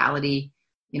physicality,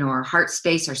 our heart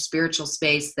space, our spiritual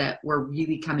space, that we're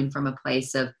really coming from a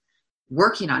place of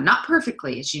working on, not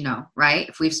perfectly, as you know, right?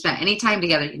 If we've spent any time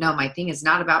together, my thing is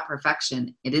not about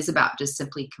perfection. It is about just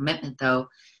simply commitment, though.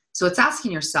 So it's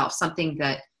asking yourself something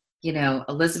that,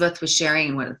 Elizabeth was sharing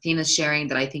and what Athena's sharing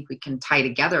that I think we can tie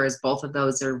together is both of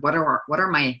those are what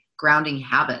are my grounding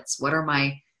habits? What are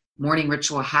my morning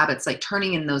ritual habits? Like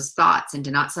turning in those thoughts into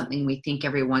not something we think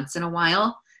every once in a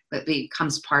while, but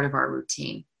becomes part of our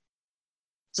routine.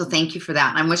 So thank you for that.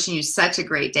 And I'm wishing you such a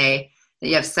great day, that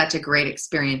you have such a great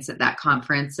experience at that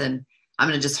conference. And I'm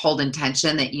going to just hold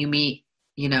intention that you meet,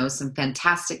 some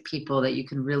fantastic people that you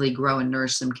can really grow and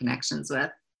nourish some connections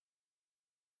with.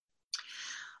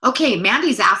 Okay,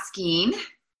 Mandy's asking,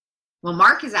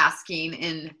 Mark is asking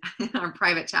in our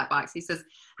private chat box. He says,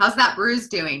 how's that bruise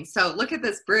doing? So look at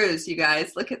this bruise, you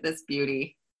guys. Look at this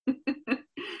beauty.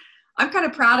 I'm kind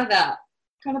of proud of that.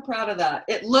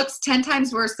 It looks 10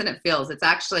 times worse than it feels. It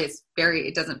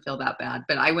doesn't feel that bad,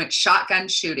 but I went shotgun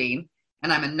shooting,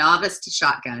 and I'm a novice to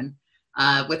shotgun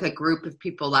with a group of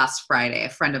people last Friday. A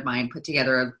friend of mine put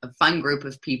together a fun group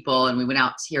of people, and we went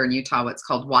out here in Utah, what's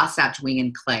called Wasatch Wing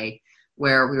and Clay,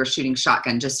 where we were shooting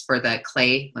shotgun just for the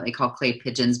clay, what they call clay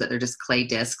pigeons, but they're just clay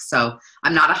discs. So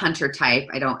I'm not a hunter type.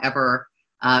 I don't ever,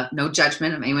 no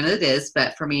judgment of anyone that is,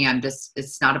 but for me,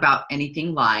 it's not about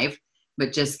anything live,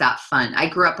 but just that fun. I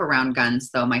grew up around guns,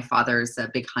 though. My father's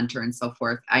a big hunter and so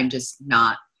forth. It's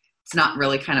not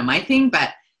really kind of my thing,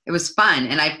 but it was fun.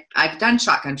 And I've done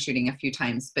shotgun shooting a few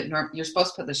times, but you're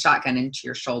supposed to put the shotgun into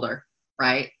your shoulder,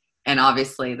 right? And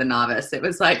obviously the novice, it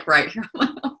was like right here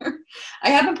on my arm. I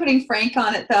have been putting Frank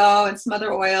on it though, and some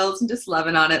other oils, and just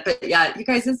loving on it. But yeah, you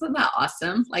guys, isn't that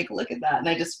awesome? Like, look at that. And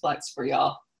I just flexed for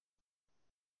y'all.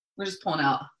 We're just pulling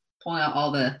out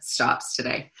all the stops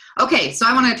today. Okay, so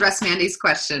I want to address Mandy's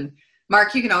question.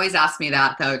 Mark, you can always ask me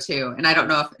that though too. And I don't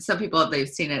know if some people, if they've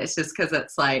seen it, it's just because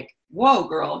it's like, whoa,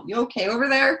 girl, you okay over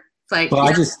there? It's like, well,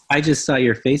 yeah. I just saw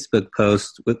your Facebook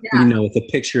post with with a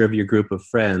picture of your group of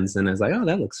friends, and I was like, oh,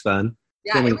 that looks fun.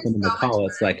 Yeah, then when it you come in the call,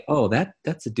 it's like, oh,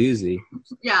 that's a doozy.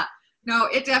 Yeah, no,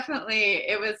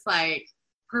 it was like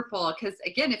purple, because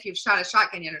again, if you've shot a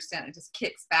shotgun, you understand it just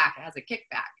kicks back. It has a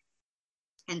kickback.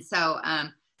 And so,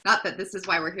 not that this is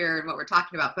why we're here and what we're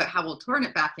talking about, but how we'll turn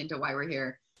it back into why we're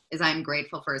here is I'm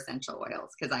grateful for essential oils,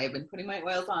 because I have been putting my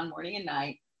oils on morning and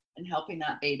night and helping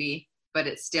that baby. But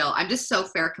it's still, I'm just so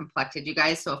fair complected, you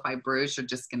guys. So if I bruise, you're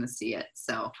just going to see it.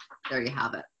 So there you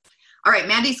have it. All right,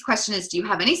 Mandy's question is, do you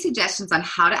have any suggestions on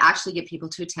how to actually get people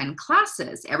to attend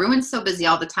classes? Everyone's so busy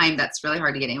all the time, that's really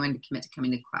hard to get anyone to commit to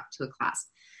coming to a class.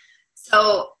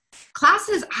 So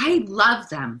classes, I love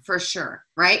them for sure,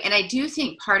 right? And I do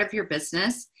think part of your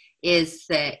business is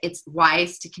that it's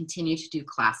wise to continue to do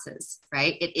classes,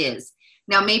 right? It is.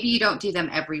 Now, maybe you don't do them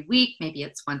every week. Maybe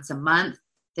it's once a month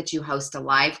that you host a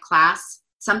live class.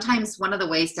 Sometimes one of the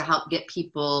ways to help get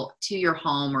people to your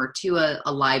home or to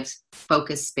a live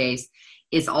focus space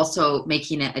is also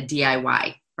making it a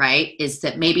DIY, right? Is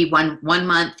that maybe one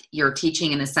month you're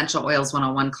teaching an essential oils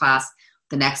 101 class,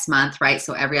 the next month, right?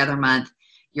 So every other month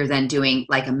you're then doing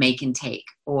like a make and take,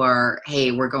 or,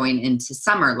 hey, we're going into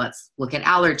summer. Let's look at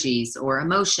allergies or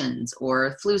emotions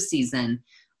or flu season,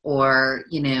 or,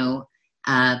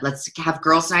 let's have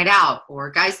girls night out or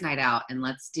guys night out, and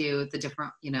let's do the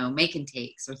different, make and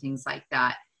takes or things like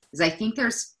that. Because I think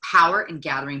there's power in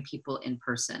gathering people in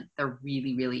person. There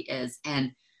really, really is.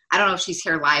 And I don't know if she's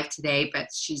here live today, but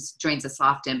she joins us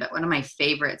often. But one of my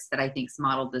favorites that I think's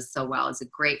modeled this so well is a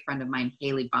great friend of mine,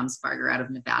 Haley Bumsbarger out of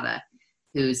Nevada,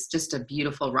 who's just a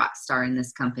beautiful rock star in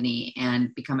this company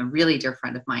and become a really dear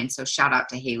friend of mine. So shout out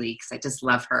to Haley, because I just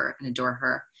love her and adore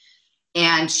her.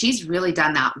 And she's really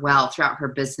done that well throughout her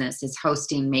business, is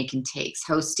hosting make and takes,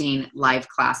 hosting live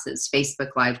classes,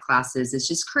 Facebook live classes, is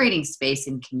just creating space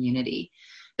and community.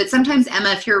 But sometimes,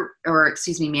 Emma,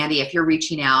 Mandy, if you're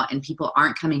reaching out and people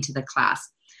aren't coming to the class,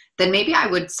 then maybe I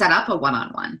would set up a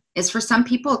one-on-one. Is for some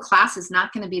people, a class is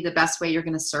not going to be the best way you're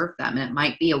going to serve them. And it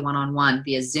might be a one-on-one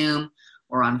via Zoom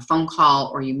or on a phone call,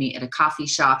 or you meet at a coffee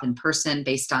shop in person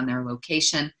based on their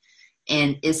location.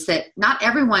 And is that not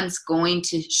everyone's going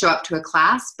to show up to a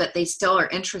class, but they still are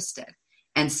interested.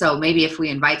 And so maybe if we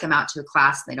invite them out to a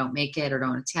class, they don't make it or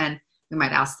don't attend, we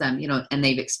might ask them, and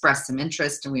they've expressed some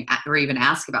interest, and or even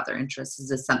ask about their interests. Is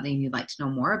this something you'd like to know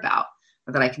more about,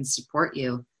 or that I can support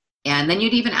you? And then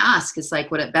you'd even ask, it's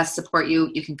like, would it best support you?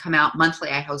 You can come out monthly.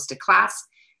 I host a class,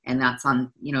 and that's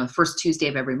on, the first Tuesday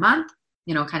of every month,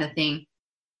 kind of thing.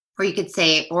 Or you could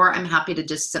say, or I'm happy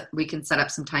to we can set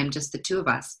up some time, just the two of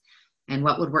us, and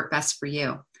what would work best for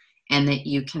you. And that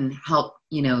you can help,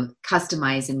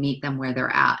 customize and meet them where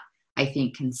they're at, I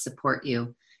think can support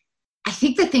you. I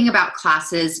think the thing about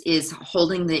classes is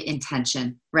holding the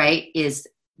intention, right? Is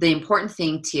the important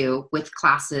thing too with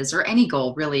classes, or any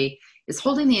goal really, is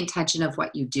holding the intention of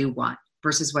what you do want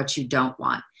versus what you don't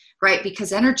want, right?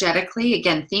 Because energetically,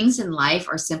 again, things in life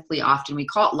are simply often, we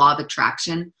call it law of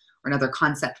attraction, or another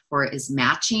concept for it is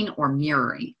matching or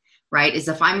mirroring, right? Is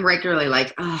if I'm regularly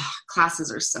like, oh,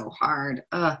 classes are so hard,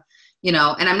 and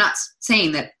I'm not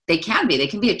saying that they can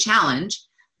be a challenge,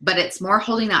 but it's more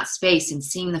holding that space and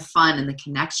seeing the fun and the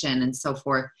connection and so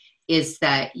forth, is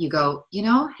that you go,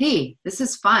 hey, this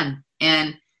is fun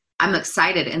and I'm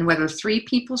excited. And whether 3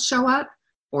 people show up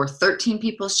or 13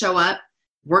 people show up,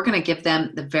 we're going to give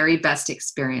them the very best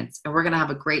experience, and we're going to have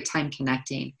a great time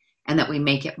connecting, and that we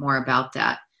make it more about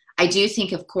that. I do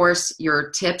think, of course,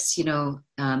 your tips,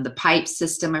 the pipe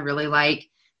system I really like,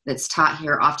 that's taught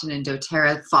here often in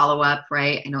doTERRA, follow up,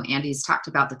 right? I know Andy's talked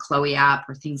about the Chloe app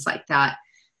or things like that.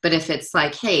 But if it's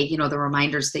like, hey, the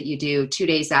reminders that you do 2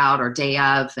 days out or day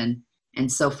of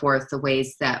and so forth, the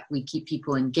ways that we keep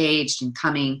people engaged and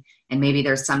coming, and maybe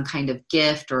there's some kind of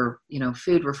gift or,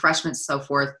 food, refreshments, so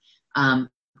forth. Not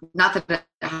that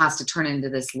it has to turn into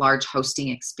this large hosting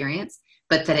experience,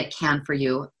 but that it can for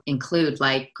you include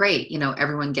like, great,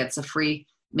 everyone gets a free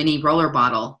mini roller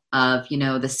bottle of,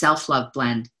 the self-love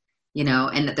blend,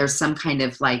 and that there's some kind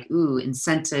of like,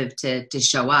 incentive to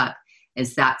show up.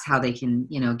 Is that's how they can,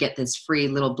 get this free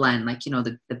little blend, like,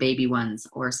 the baby ones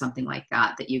or something like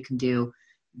that you can do,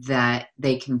 that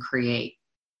they can create.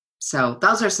 So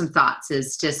those are some thoughts,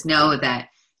 is just know that,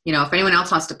 if anyone else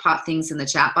wants to pop things in the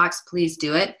chat box, please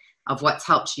do it, of what's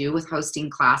helped you with hosting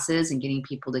classes and getting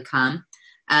people to come.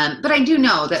 But I do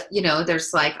know that,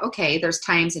 there's like, okay, there's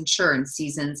times and sure, and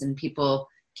seasons, and people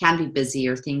can be busy,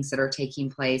 or things that are taking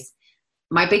place.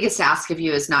 My biggest ask of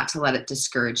you is not to let it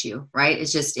discourage you, right?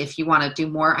 It's just, if you want to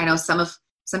do more, I know some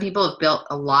people have built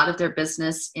a lot of their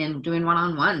business in doing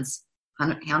one-on-ones,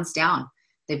 hands down.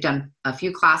 They've done a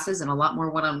few classes and a lot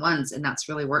more one-on-ones, and that's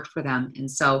really worked for them.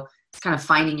 And so it's kind of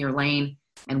finding your lane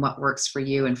and what works for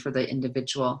you and for the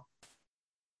individual.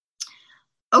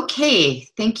 Okay,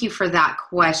 thank you for that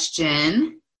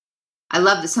question. I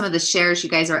love some of the shares you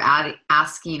guys are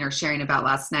asking or sharing about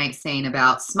last night, saying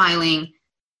about smiling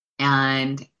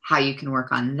and how you can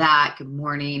work on that. Good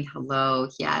morning. Hello.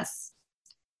 Yes.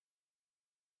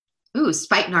 Ooh,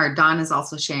 spikenard. Dawn is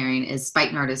also sharing,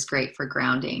 spikenard is great for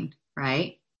grounding,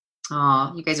 right?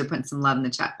 Oh, you guys are putting some love in the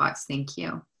chat box. Thank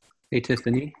you. Hey,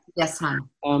 Tiffany. Yes,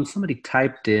 hon. Somebody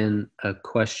typed in a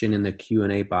question in the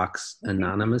Q&A box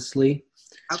anonymously.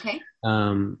 Okay.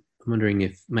 I'm wondering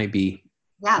if might be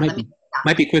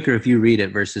quicker if you read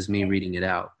it versus me reading it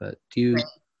out. But can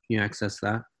you access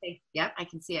that? Okay. Yep, I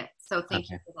can see it. So thank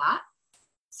you for that.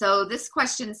 So this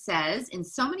question says, in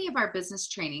so many of our business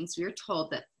trainings, we are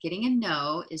told that getting a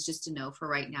no is just a no for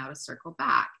right now to circle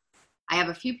back. I have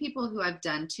a few people who I've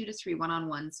done 2 to 3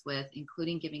 one-on-ones with,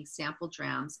 including giving sample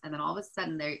drams, and then all of a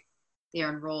sudden they are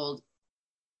enrolled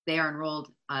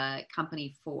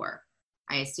company 4.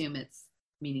 I assume it's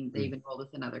meaning they've enrolled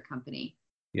with another company.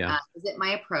 Yeah. Is it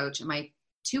my approach? Am I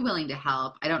too willing to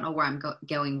help? I don't know where I'm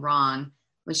going wrong.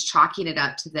 Was chalking it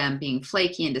up to them being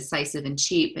flaky, indecisive, and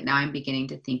cheap, but now I'm beginning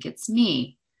to think it's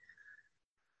me.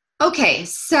 Okay,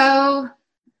 so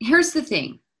here's the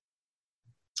thing.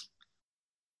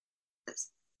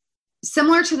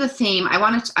 similar to the theme, I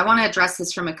want to address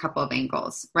this from a couple of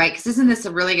angles, right? Because isn't this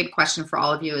a really good question for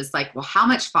all of you? Is like, well, how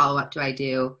much follow-up do I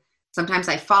do? Sometimes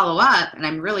I follow up and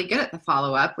I'm really good at the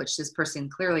follow-up, which this person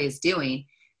clearly is doing,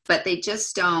 but they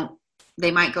just don't,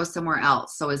 they might go somewhere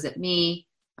else. So is it me?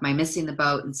 Am I missing the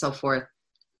boat, and so forth?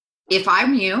 If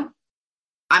I'm you,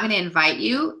 I'm going to invite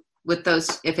you with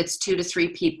those, if it's 2 to 3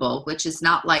 people, which is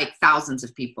not like thousands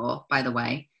of people, by the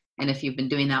way. And if you've been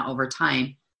doing that over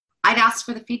time, I'd ask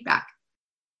for the feedback.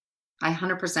 I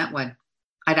 100% would.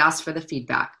 I'd ask for the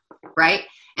feedback, right?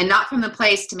 And not from the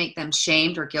place to make them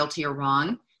shamed or guilty or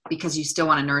wrong, because you still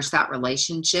want to nourish that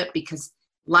relationship, because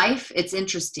life, it's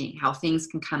interesting how things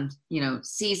can come,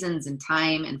 seasons and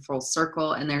time and full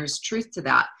circle, and there's truth to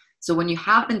that. So when you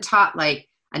have been taught like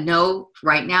a no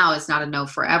right now is not a no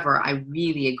forever, I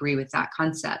really agree with that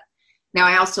concept. Now,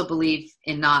 I also believe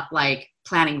in not like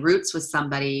planting roots with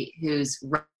somebody who's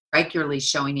regularly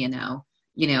showing me a no,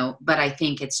 but I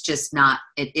think it's just not,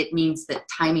 it means that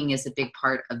timing is a big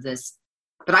part of this.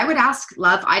 But I would ask,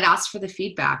 love, I'd ask for the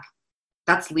feedback.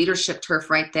 That's leadership turf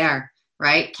right there,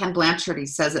 right? Ken Blanchard, he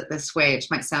says it this way, which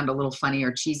might sound a little funny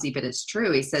or cheesy, but it's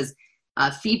true. He says,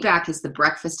 feedback is the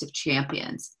breakfast of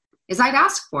champions. Is I'd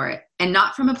ask for it, and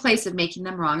not from a place of making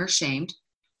them wrong or shamed,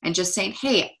 and just saying,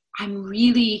 hey, I'm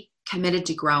really committed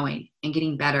to growing and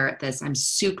getting better at this. I'm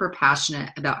super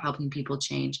passionate about helping people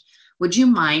change. Would you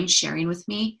mind sharing with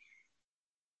me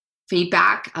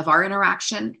feedback of our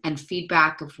interaction and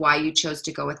feedback of why you chose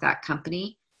to go with that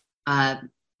company?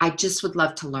 I just would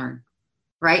love to learn,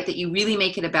 right? That you really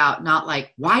make it about not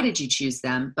like, why did you choose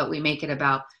them? But we make it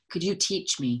about, could you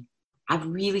teach me? I've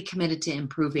really committed to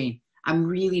improving. I'm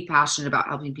really passionate about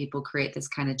helping people create this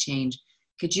kind of change.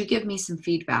 Could you give me some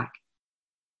feedback?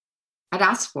 I'd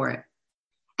ask for it.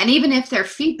 And even if their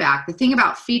feedback, the thing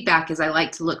about feedback is I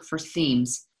like to look for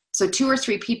themes. So 2 or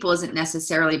 3 people isn't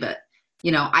necessarily, but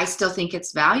I still think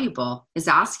it's valuable, is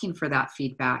asking for that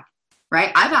feedback,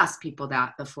 right? I've asked people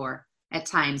that before at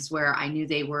times where I knew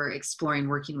they were exploring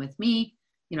working with me.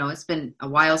 It's been a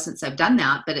while since I've done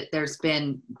that, but there's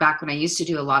been back when I used to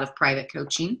do a lot of private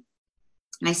coaching,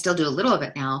 and I still do a little of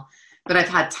it now, but I've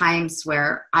had times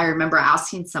where I remember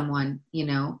asking someone,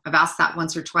 I've asked that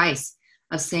once or twice,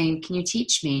 of saying, can you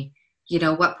teach me,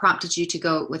 what prompted you to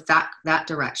go with that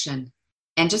direction?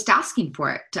 And just asking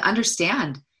for it to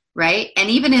understand, right? And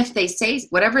even if they say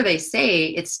whatever they say,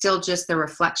 it's still just the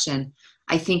reflection.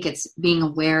 I think it's being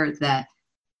aware that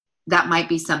that might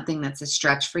be something that's a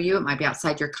stretch for you. It might be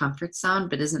outside your comfort zone,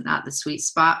 but isn't that the sweet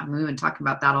spot? I mean, we've been talking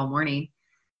about that all morning.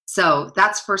 So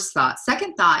that's first thought.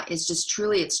 Second thought is just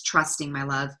truly it's trusting, my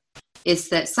love. Is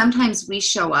that sometimes we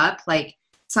show up, like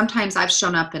sometimes I've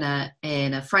shown up in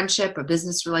a friendship, a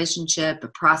business relationship, a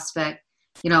prospect,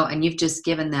 and you've just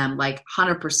given them like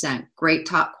 100% great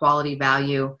top quality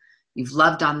value. You've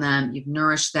loved on them, you've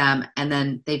nourished them, and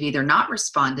then they've either not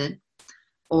responded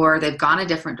or they've gone a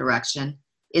different direction.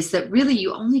 Is that really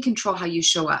you only control how you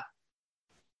show up.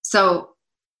 So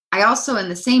I also, in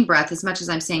the same breath, as much as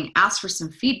I'm saying, ask for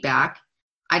some feedback,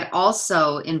 I'd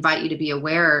also invite you to be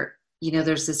aware,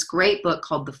 there's this great book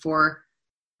called The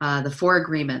Four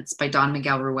Agreements by Don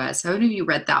Miguel Ruiz. How many of you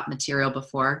read that material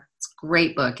before? It's a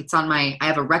great book. It's on I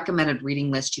have a recommended reading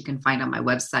list you can find on my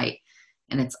website,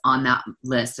 and it's on that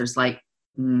list. There's like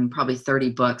probably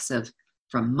 30 books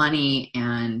from money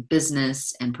and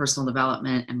business and personal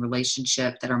development and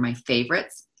relationship that are my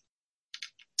favorites.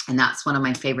 And that's one of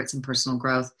my favorites in personal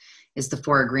growth is the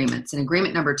 4 agreements. And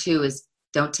agreement number 2 is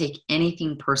don't take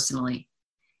anything personally.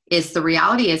 The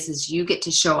reality is you get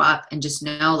to show up and just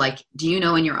know, like, do you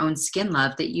know in your own skin,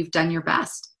 love, that you've done your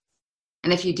best?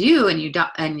 And if you do,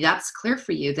 and that's clear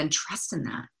for you, then trust in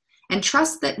that. And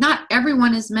trust that not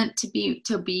everyone is meant to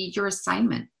be your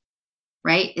assignment,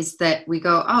 right? Is that we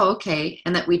go, oh, okay.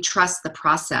 And that we trust the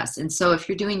process. And so if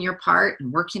you're doing your part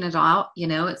and working it out,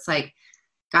 it's like,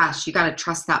 gosh, you got to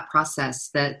trust that process,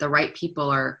 that the right people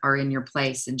are in your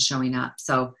place and showing up.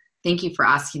 So thank you for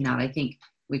asking that. I think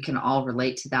we can all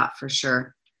relate to that for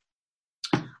sure.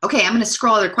 Okay, I'm going to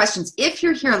scroll other questions. If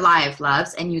you're here live,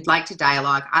 loves, and you'd like to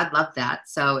dialogue, I'd love that.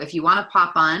 So if you want to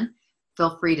pop on,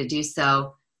 feel free to do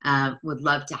so. Would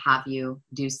love to have you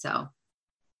do so. All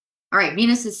right,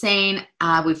 Venus is saying,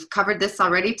 we've covered this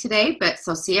already today, but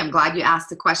so see, I'm glad you asked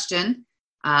the question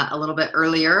a little bit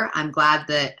earlier. I'm glad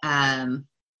that,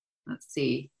 let's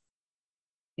see,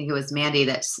 I think it was Mandy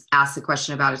that asked the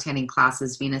question about attending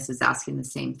classes. Venus is asking the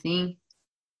same thing.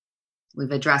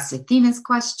 We've addressed Athena's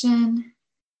question.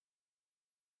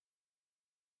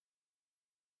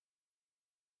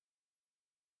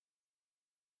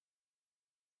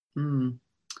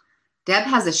 Deb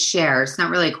has a share. It's not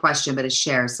really a question, but a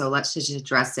share. So let's just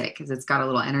address it because it's got a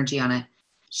little energy on it.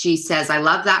 She says, I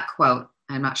love that quote.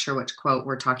 I'm not sure which quote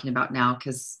we're talking about now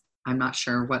because I'm not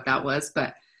sure what that was,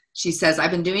 but she says,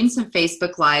 I've been doing some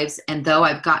Facebook Lives, and though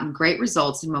I've gotten great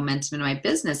results and momentum in my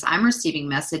business, I'm receiving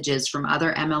messages from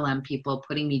other MLM people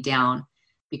putting me down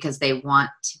because they want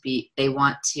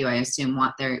to, I assume,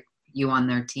 want you on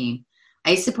their team.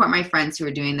 I support my friends who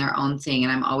are doing their own thing,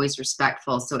 and I'm always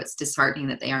respectful, so it's disheartening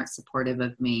that they aren't supportive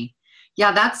of me.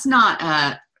 Yeah, that's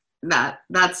not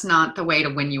that's not the way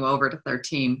to win you over to their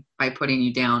team by putting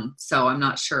you down. So I'm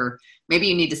not sure. Maybe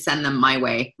you need to send them my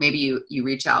way. Maybe you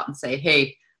reach out and say,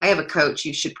 hey, I have a coach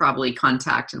you should probably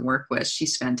contact and work with.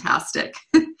 She's fantastic.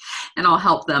 And I'll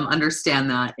help them understand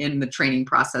that in the training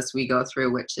process we go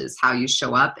through, which is how you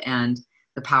show up and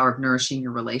the power of nourishing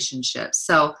your relationships.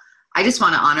 So I just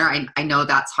want to honor, I know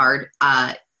that's hard.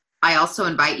 I also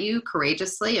invite you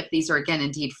courageously, if these are, again,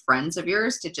 indeed friends of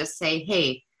yours, to just say,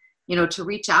 hey, to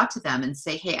reach out to them and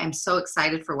say, hey, I'm so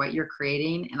excited for what you're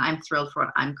creating, and I'm thrilled for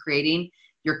what I'm creating.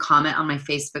 Your comment on my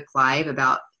Facebook Live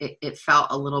about it felt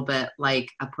a little bit like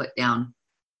a put down.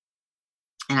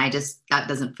 And that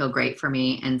doesn't feel great for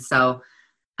me. And so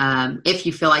if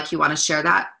you feel like you want to share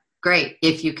that, great.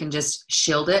 If you can just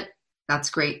shield it, that's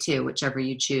great too, whichever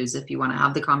you choose. If you want to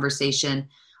have the conversation,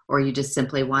 or you just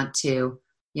simply want to,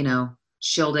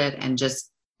 shield it and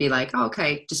just be like, oh,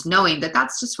 okay, just knowing that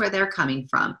that's just where they're coming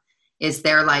from. Is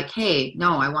they're like, hey,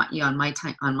 no, I want you on my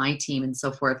team and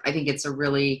so forth. I think it's a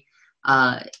really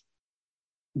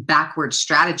backward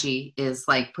strategy, is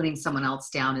like putting someone else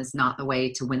down is not the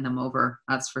way to win them over.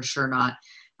 That's for sure not.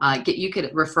 You could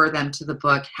refer them to the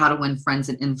book, How to Win Friends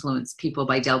and Influence People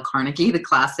by Dale Carnegie, the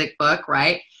classic book,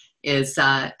 right? Is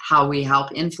how we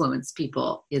help influence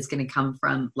people is going to come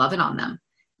from loving on them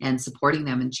and supporting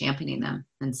them and championing them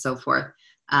and so forth.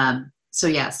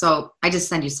 So I just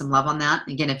send you some love on that.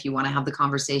 Again, if you want to have the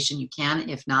conversation, you can.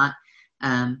 If not,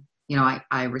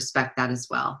 I respect that as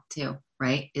well too,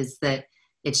 right? Is that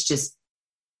it's just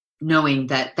knowing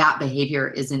that behavior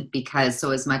isn't because,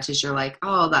 so as much as you're like,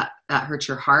 oh, that hurts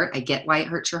your heart, I get why it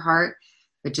hurts your heart,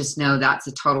 but just know that's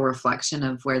a total reflection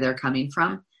of where they're coming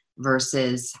from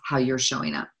versus how you're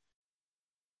showing up.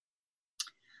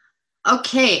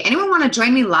 Okay, anyone want to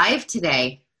join me live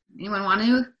today? Anyone want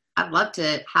to? I'd love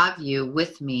to have you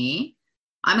with me.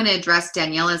 I'm going to address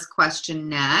Daniela's question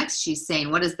next. She's saying,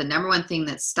 what is the number one thing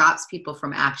that stops people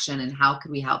from action, and how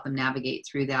could we help them navigate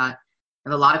through that? I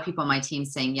have a lot of people on my team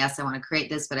saying, yes, I want to create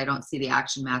this, but I don't see the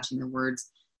action matching the words.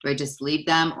 Do I just leave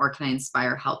them, or can I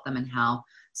inspire, help them, and how?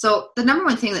 So the number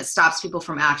one thing that stops people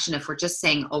from action, if we're just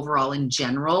saying overall in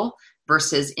general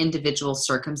versus individual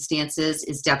circumstances,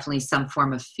 is definitely some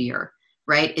form of fear,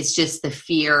 right? It's just the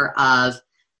fear of,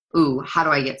 ooh, how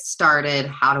do I get started?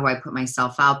 How do I put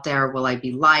myself out there? Will I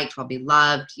be liked? Will I be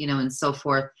loved? And so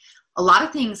forth. A lot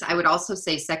of things I would also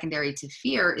say secondary to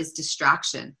fear is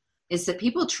distraction, is that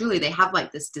people truly, they have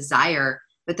like this desire,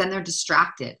 but then they're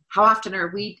distracted. How often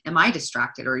am I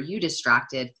distracted, or are you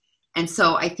distracted? And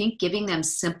so I think giving them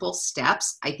simple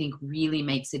steps, I think really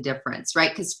makes a difference,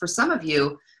 right? Because for some of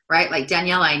you, right, like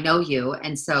Daniela, I know you.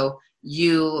 And so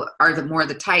you are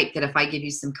the type that if I give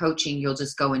you some coaching, you'll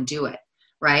just go and do it.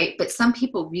 Right? But some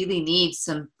people really need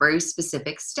some very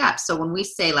specific steps. So when we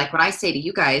say, like what I say to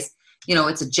you guys,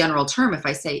 it's a general term. If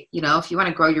I say, if you want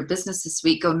to grow your business this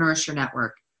week, go nourish your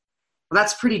network. Well,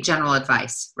 that's pretty general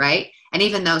advice, right? And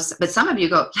even though, but some of you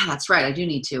go, yeah, that's right, I do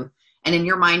need to. And in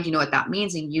your mind, you know what that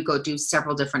means, and you go do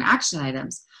several different action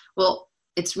items. Well,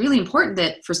 it's really important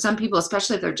that for some people,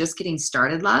 especially if they're just getting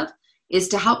started, love, is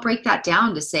to help break that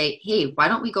down to say, hey, why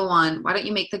don't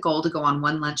you make the goal to go on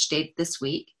one lunch date this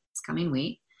week? Coming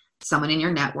week, someone in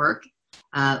your network.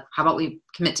 How about we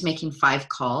commit to making 5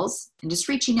 calls and just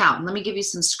reaching out? And let me give you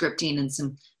some scripting and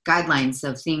some guidelines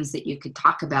of things that you could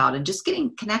talk about, and just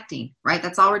connecting, right?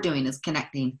 That's all we're doing is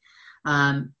connecting.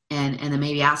 And then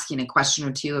maybe asking a question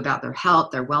or two about their health,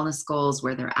 their wellness goals,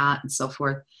 where they're at, and so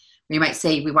forth. Or you might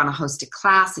say, we want to host a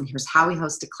class, and here's how we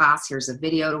host a class. Here's a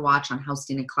video to watch on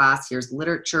hosting a class. Here's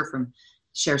literature from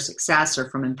Share Success or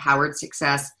from Empowered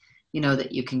Success,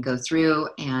 that you can go through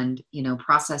and,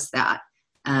 process that.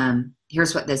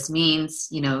 Here's what this means,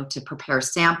 to prepare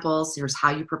samples. Here's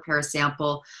how you prepare a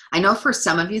sample. I know for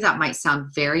some of you that might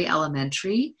sound very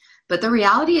elementary, but the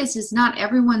reality is not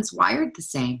everyone's wired the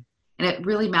same. And it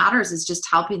really matters is just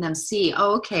helping them see,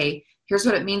 oh, okay, here's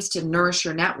what it means to nourish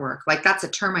your network. Like that's a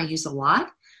term I use a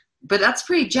lot, but that's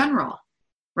pretty general,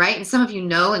 right? And some of you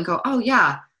know and go, oh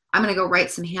yeah, I'm going to go write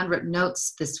some handwritten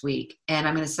notes this week, and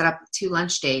I'm going to set up 2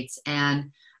 lunch dates, and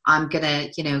I'm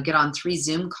going to, get on 3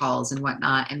 Zoom calls and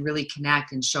whatnot and really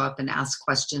connect and show up and ask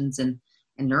questions and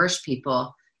nourish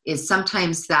people, is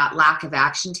sometimes that lack of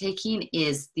action taking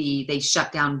is they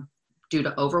shut down due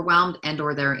to overwhelmed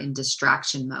or they're in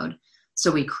distraction mode.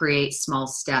 So we create small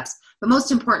steps. But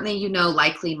most importantly,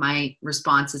 likely my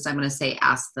response is I'm going to say,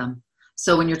 ask them.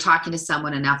 So when you're talking to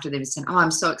someone and after they've said, oh,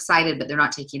 I'm so excited, but they're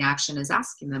not taking action, is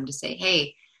asking them to say,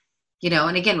 hey,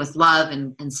 and again, with love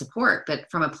and support, but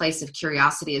from a place of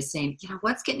curiosity, is saying,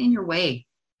 what's getting in your way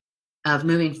of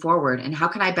moving forward, and how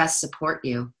can I best support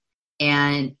you?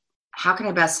 And how can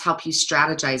I best help you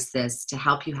strategize this to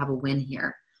help you have a win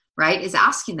here, right? Is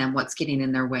asking them what's getting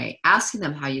in their way, asking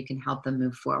them how you can help them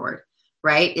move forward,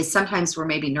 right? Is sometimes we're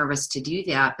maybe nervous to do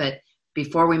that, but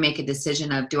before we make a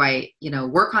decision of, do I,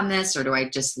 work on this or do I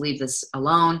just leave this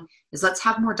alone, is let's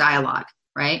have more dialogue,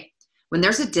 right? When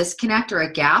there's a disconnect or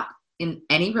a gap in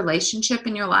any relationship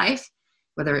in your life,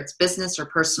 whether it's business or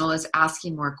personal, is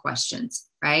asking more questions,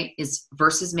 right? Is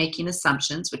versus making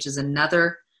assumptions, which is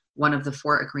another one of the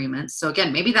 4 agreements. So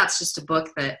again, maybe that's just a book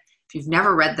that if you've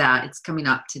never read that, it's coming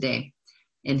up today.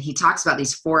 And he talks about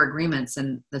these 4 agreements.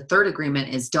 And the 3rd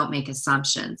agreement is don't make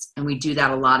assumptions. And we do that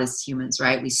a lot as humans,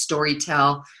 right? We story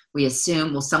tell, we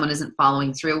assume, well, someone isn't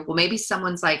following through. Well, maybe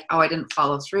someone's like, oh, I didn't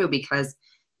follow through because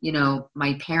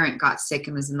my parent got sick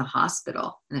and was in the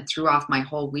hospital, and it threw off my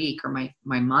whole week or my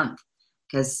month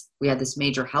because we had this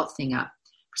major health thing up.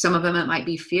 For some of them, it might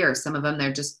be fear. Some of them,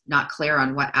 they're just not clear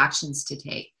on what actions to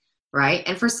take, right?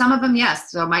 And for some of them, yes,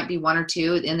 there might be 1 or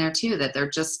 2 in there too, that they're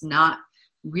just not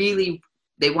really,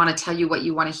 they want to tell you what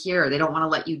you want to hear. They don't want to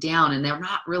let you down, and they're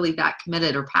not really that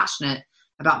committed or passionate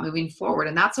about moving forward.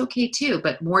 And that's okay too,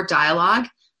 but more dialogue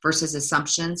versus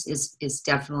assumptions is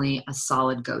definitely a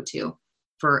solid go-to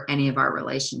for any of our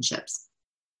relationships.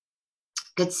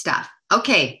 Good stuff.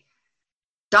 Okay.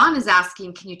 Dawn is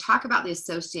asking, can you talk about the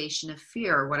association of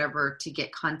fear or whatever to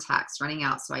get contacts running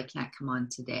out so I can't come on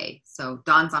today? So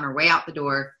Dawn's on her way out the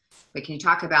door, but can you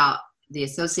talk about the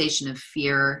association of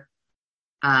fear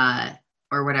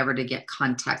or whatever to get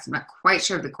contacts? I'm not quite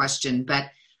sure of the question, but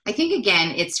I think,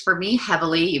 again, it's for me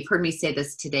heavily, you've heard me say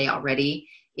this today already,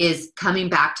 is coming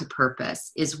back to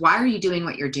purpose, is why are you doing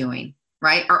what you're doing?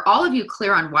 Right? Are all of you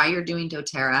clear on why you're doing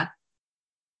doTERRA?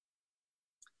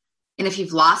 And if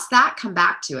you've lost that, come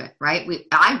back to it, right?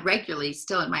 I regularly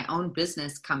still in my own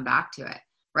business come back to it,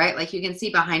 right? Like you can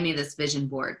see behind me this vision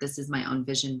board. This is my own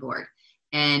vision board.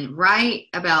 And right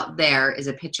about there is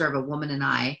a picture of a woman and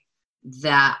I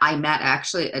that I met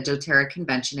actually at a doTERRA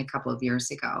convention a couple of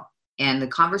years ago. And the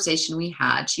conversation we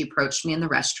had, she approached me in the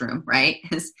restroom, right?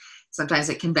 Sometimes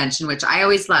at convention, which I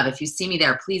always love. If you see me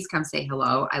there, please come say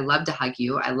hello. I love to hug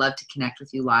you. I love to connect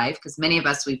with you live because many of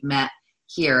us we've met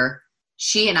here.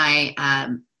 She and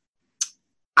I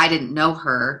didn't know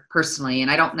her personally,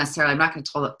 and I don't necessarily, I'm not going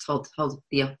to tell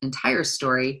the entire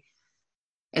story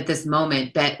at this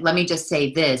moment, but let me just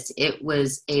say this. It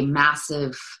was a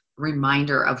massive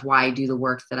reminder of why I do the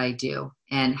work that I do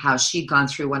and how she'd gone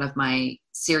through one of my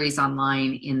series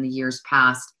online in the years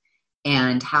past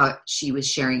and how she was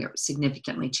sharing it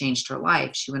significantly changed her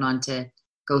life. She went on to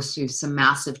go through some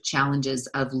massive challenges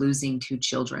of losing 2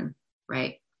 children,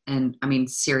 right? And I mean,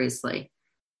 seriously,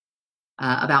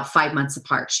 about 5 months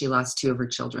apart, she lost 2 of her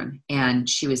children. And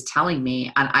she was telling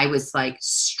me, and I was like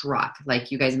struck, like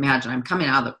you guys imagine, I'm coming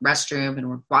out of the restroom and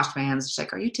we're washed my hands. She's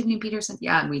like, are you Tiffany Peterson?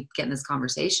 Yeah. And we get in this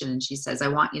conversation and she says, I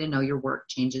want you to know your work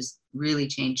really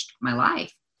changed my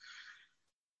life.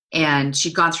 And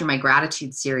she'd gone through my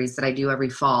gratitude series that I do every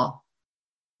fall.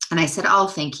 And I said, oh,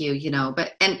 thank you,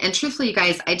 but, and truthfully, you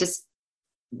guys,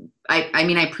 I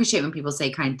mean, I appreciate when people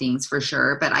say kind things for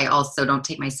sure, but I also don't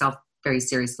take myself very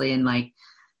seriously and like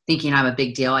thinking I'm a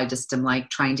big deal. I just am like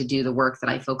trying to do the work that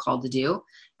I feel called to do.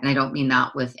 And I don't mean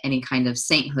that with any kind of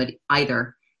sainthood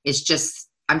either. It's just,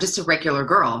 I'm just a regular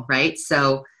girl. Right.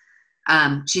 So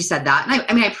she said that. And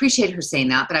I mean, I appreciate her saying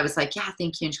that, but I was like, yeah,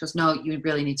 thank you. And she goes, no, you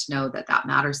really need to know that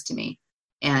matters to me.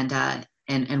 And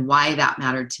why that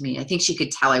mattered to me. I think she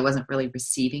could tell I wasn't really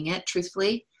receiving it,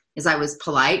 truthfully, as I was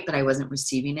polite, but I wasn't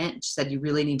receiving it. And she said, you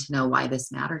really need to know why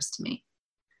this matters to me.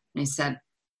 And I said,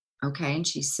 okay. And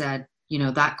she said,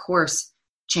 that course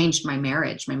changed my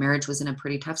marriage. My marriage was in a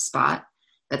pretty tough spot,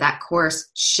 but that course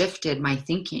shifted my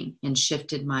thinking and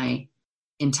shifted my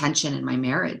intention in my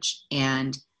marriage.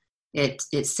 And it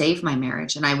saved my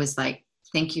marriage. And I was like,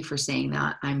 thank you for saying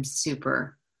that. I'm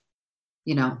super,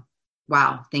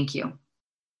 wow, thank you.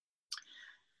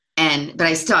 But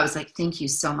I was like, thank you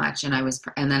so much. And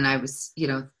then I was,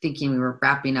 thinking we were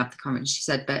wrapping up the conversation. She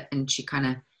said, and she kind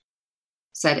of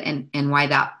said, and why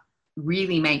that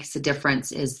really makes a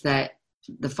difference is that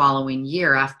the following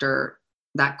year after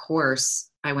that course,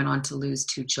 I went on to lose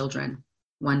 2 children,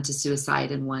 one to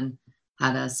suicide and one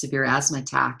had a severe asthma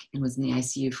attack and was in the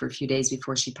ICU for a few days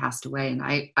before she passed away. And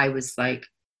I was like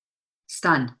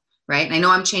stunned, right? And I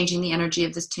know I'm changing the energy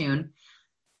of this tune,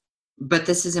 but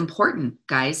this is important,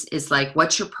 guys, is like,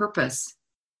 what's your purpose?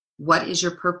 What is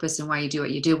your purpose and why you do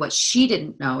what you do? What she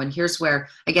didn't know, and here's where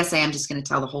I guess I am just going to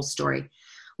tell the whole story.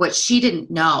 What she didn't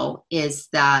know is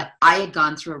that I had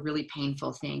gone through a really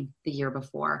painful thing the year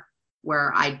before,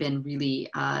 where I'd been really,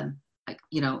 had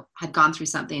gone through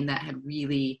something that had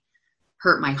really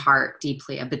hurt my heart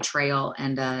deeply, a betrayal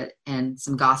and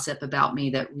some gossip about me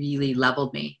that really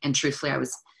leveled me. And truthfully, I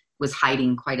was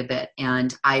hiding quite a bit.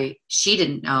 And she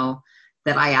didn't know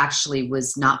that I actually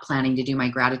was not planning to do my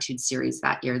gratitude series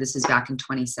that year. This is back in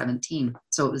 2017.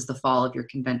 So it was the fall of your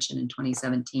convention in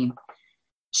 2017.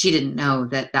 She didn't know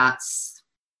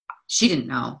she didn't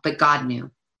know, but God knew.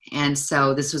 And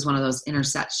so this was one of those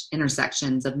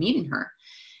intersections of meeting her.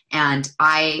 And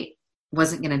I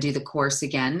wasn't going to do the course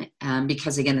again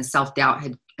because, again, the self-doubt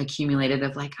had accumulated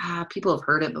of like, people have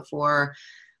heard it before.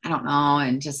 I don't know.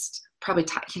 And just probably,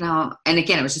 and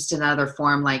again, it was just another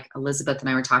form like Elizabeth and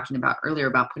I were talking about earlier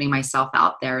about putting myself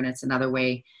out there. And it's another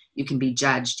way you can be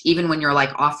judged. Even when you're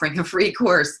like offering a free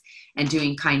course and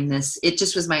doing kindness, it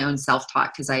just was my own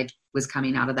self-talk because I was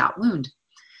coming out of that wound.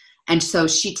 And so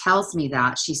she tells me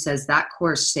that. She says, that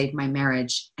course saved my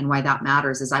marriage. And why that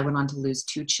matters is I went on to lose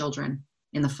 2 children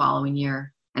in the following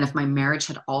year. And if my marriage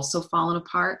had also fallen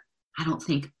apart, I don't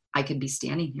think I could be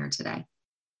standing here today.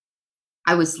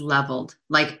 I was leveled.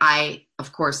 Like I,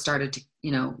 of course, started to,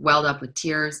 welled up with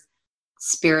tears.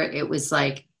 Spirit, it was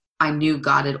like I knew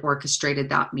God had orchestrated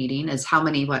that meeting as how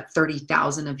many,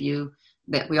 30,000 of you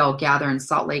that we all gather in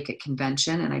Salt Lake at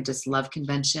convention. And I just love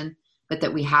convention, but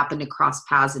that we happened to cross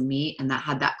paths and meet and that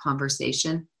had that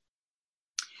conversation.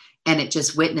 And it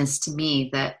just witnessed to me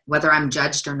that whether I'm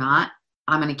judged or not,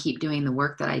 I'm going to keep doing the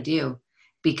work that I do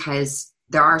because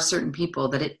there are certain people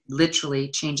that it literally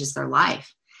changes their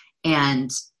life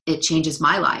and it changes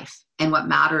my life. And what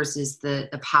matters is the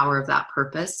power of that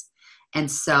purpose. And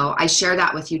so I share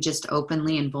that with you just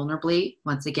openly and vulnerably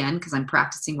once again, because I'm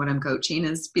practicing what I'm coaching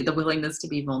is the willingness to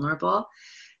be vulnerable.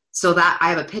 So that I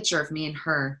have a picture of me and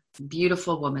her,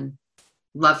 beautiful woman,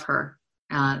 love her.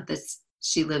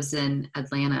 She lives in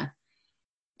Atlanta.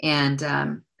 And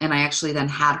I actually then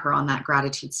had her on that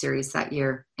gratitude series that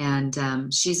year. And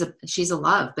she's a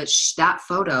love, but that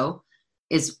photo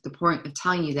is the point of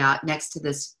telling you that next to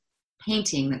this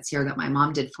painting that's here that my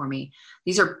mom did for me.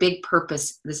 These are big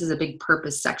purpose. This is a big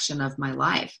purpose section of my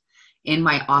life in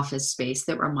my office space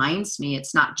that reminds me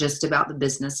it's not just about the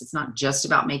business. It's not just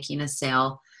about making a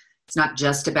sale. It's not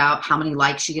just about how many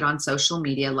likes you get on social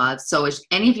media, love. So if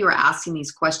any of you are asking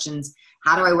these questions,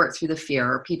 how do I work through the fear?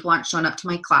 Or people aren't showing up to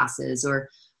my classes,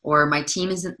 or my team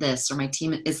isn't this, or my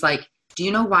team is like, do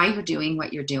you know why you're doing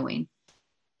what you're doing?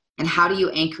 And how do you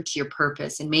anchor to your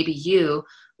purpose? And maybe you,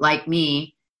 like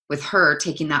me, with her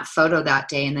taking that photo that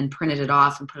day and then printed it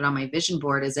off and put it on my vision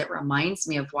board, is it reminds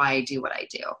me of why I do what I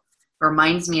do. It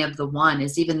reminds me of the one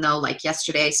is even though like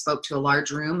yesterday I spoke to a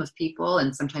large room of people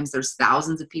and sometimes there's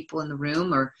thousands of people in the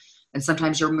room and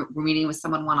sometimes you're meeting with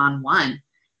someone one-on-one,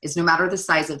 is no matter the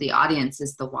size of the audience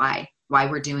is the why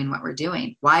we're doing what we're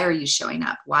doing. Why are you showing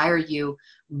up? Why are you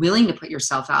willing to put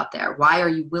yourself out there? Why are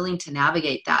you willing to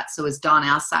navigate that? So as Dawn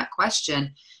asked that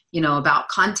question, about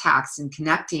contacts and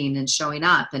connecting and showing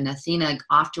up, and Athena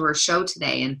off to her show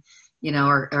today and,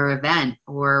 or event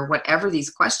or whatever these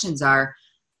questions are,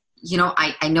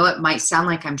 I know it might sound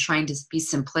like I'm trying to be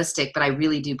simplistic, but I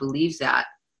really do believe that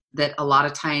a lot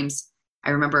of times I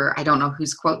remember, I don't know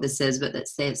whose quote this is, but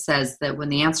it says that when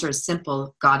the answer is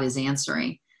simple, God is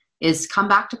answering, is come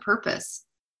back to purpose,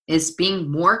 is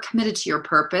being more committed to your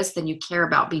purpose than you care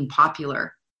about being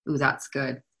popular. Ooh, that's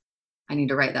good. I need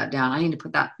to write that down. I need to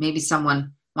put that, maybe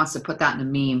someone wants to put that in a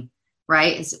meme,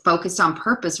 right? Is focused on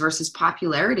purpose versus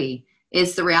popularity.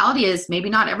 Is the reality is maybe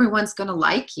not everyone's going to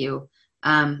like you.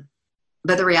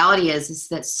 But the reality is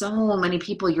that so many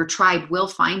people, your tribe will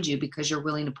find you because you're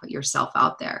willing to put yourself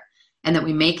out there. And that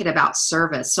we make it about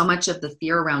service. So much of the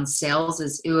fear around sales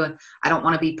is, I don't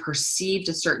want to be perceived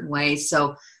a certain way.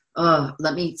 So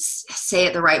let me say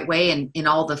it the right way. And in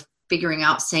all the figuring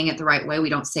out saying it the right way, we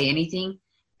don't say anything.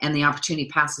 And the opportunity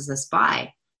passes us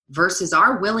by. Versus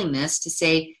our willingness to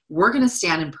say, we're going to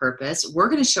stand in purpose. We're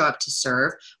going to show up to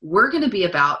serve. We're going to be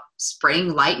about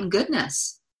spraying light and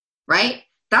goodness, right?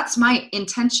 That's my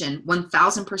intention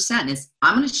 1000% is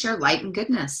I'm going to share light and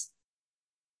goodness.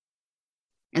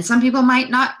 And some people might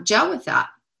not gel with that,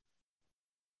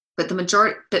 but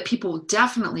people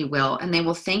definitely will, and they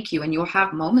will thank you. And you'll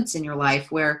have moments in your life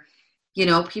where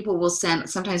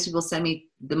sometimes people send me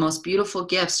the most beautiful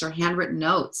gifts or handwritten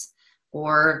notes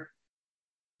or,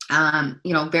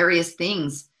 various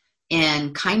things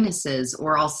and kindnesses,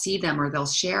 or I'll see them or they'll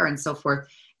share and so forth.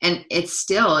 And it's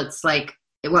like,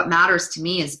 what matters to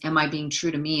me is, am I being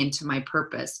true to me and to my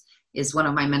purpose? Is one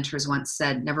of my mentors once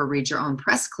said, never read your own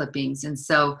press clippings. And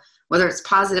so whether it's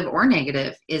positive or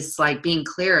negative, is like being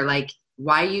clear, like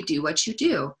why you do what you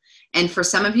do. And for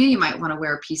some of you, you might want to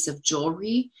wear a piece of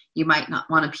jewelry. You might not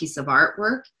want a piece of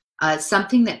artwork,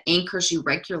 something that anchors you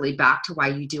regularly back to why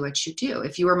you do what you do.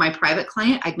 If you were my private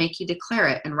client, I'd make you declare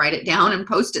it and write it down and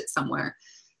post it somewhere,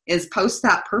 is post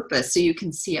that purpose so you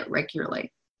can see it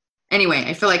regularly. Anyway,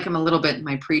 I feel like I'm a little bit in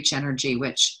my preach energy,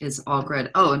 which is all good.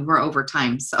 Oh, and we're over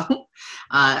time. So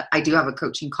I do have a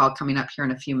coaching call coming up here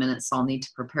in a few minutes, so I'll need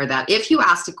to prepare that. If you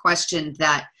asked a question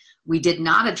that we did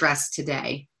not address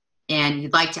today and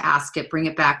you'd like to ask it, bring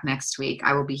it back next week.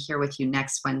 I will be here with you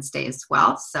next Wednesday as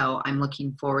well. So I'm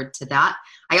looking forward to that.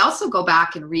 I also go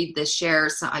back and read the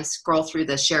shares. I scroll through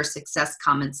the share success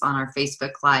comments on our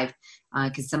Facebook Live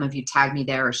because some of you tag me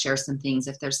there or share some things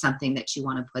if there's something that you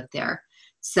want to put there.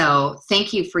 So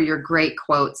thank you for your great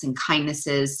quotes and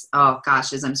kindnesses. Oh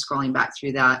gosh, as I'm scrolling back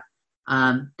through that,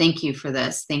 thank you for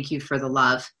this. Thank you for the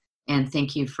love, and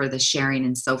thank you for the sharing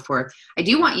and so forth. I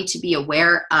do want you to be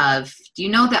aware of, do you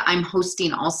know that I'm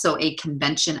hosting also a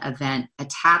convention event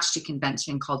attached to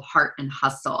convention called Heart and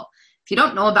Hustle? If you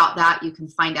don't know about that, you can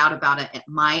find out about it at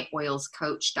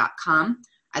myoilscoach.com.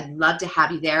 I'd love to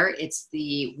have you there. It's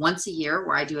the once a year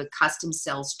where I do a custom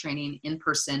sales training in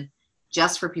person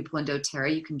just for people in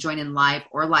doTERRA. You can join in live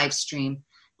or live stream,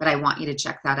 but I want you to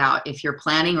check that out. If you're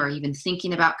planning or even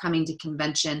thinking about coming to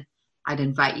convention, I'd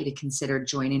invite you to consider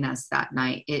joining us that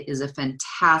night. It is a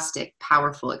fantastic,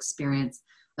 powerful experience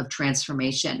of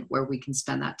transformation where we can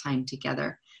spend that time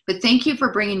together. But thank you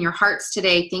for bringing your hearts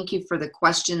today. Thank you for the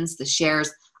questions, the shares.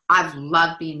 I've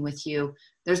loved being with you.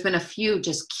 There's been a few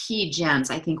just key gems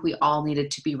I think we all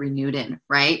needed to be renewed in,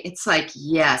 right? It's like,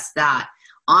 yes, that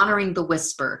honoring the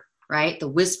whisper, right? The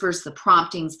whispers, the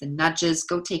promptings, the nudges.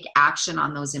 Go take action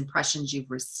on those impressions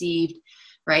you've received,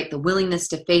 right? The willingness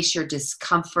to face your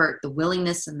discomfort, the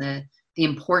willingness and the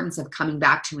importance of coming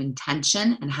back to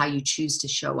intention and how you choose to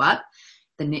show up,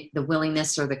 the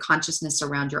willingness or the consciousness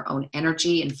around your own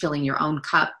energy and filling your own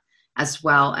cup, as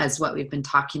well as what we've been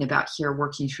talking about here,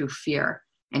 working through fear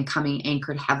and coming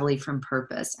anchored heavily from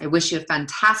purpose. I wish you a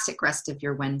fantastic rest of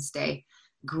your Wednesday.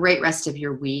 Great rest of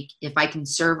your week. If I can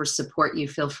serve or support you,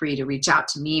 feel free to reach out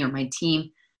to me or my team.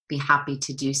 Be happy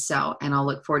to do so. And I'll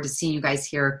look forward to seeing you guys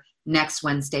here next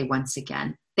Wednesday once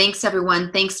again. Thanks,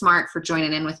 everyone. Thanks, Mark, for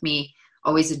joining in with me.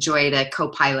 Always a joy to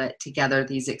co-pilot together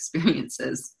these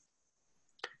experiences.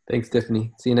 Thanks,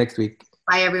 Tiffany. See you next week.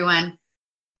 Bye, everyone.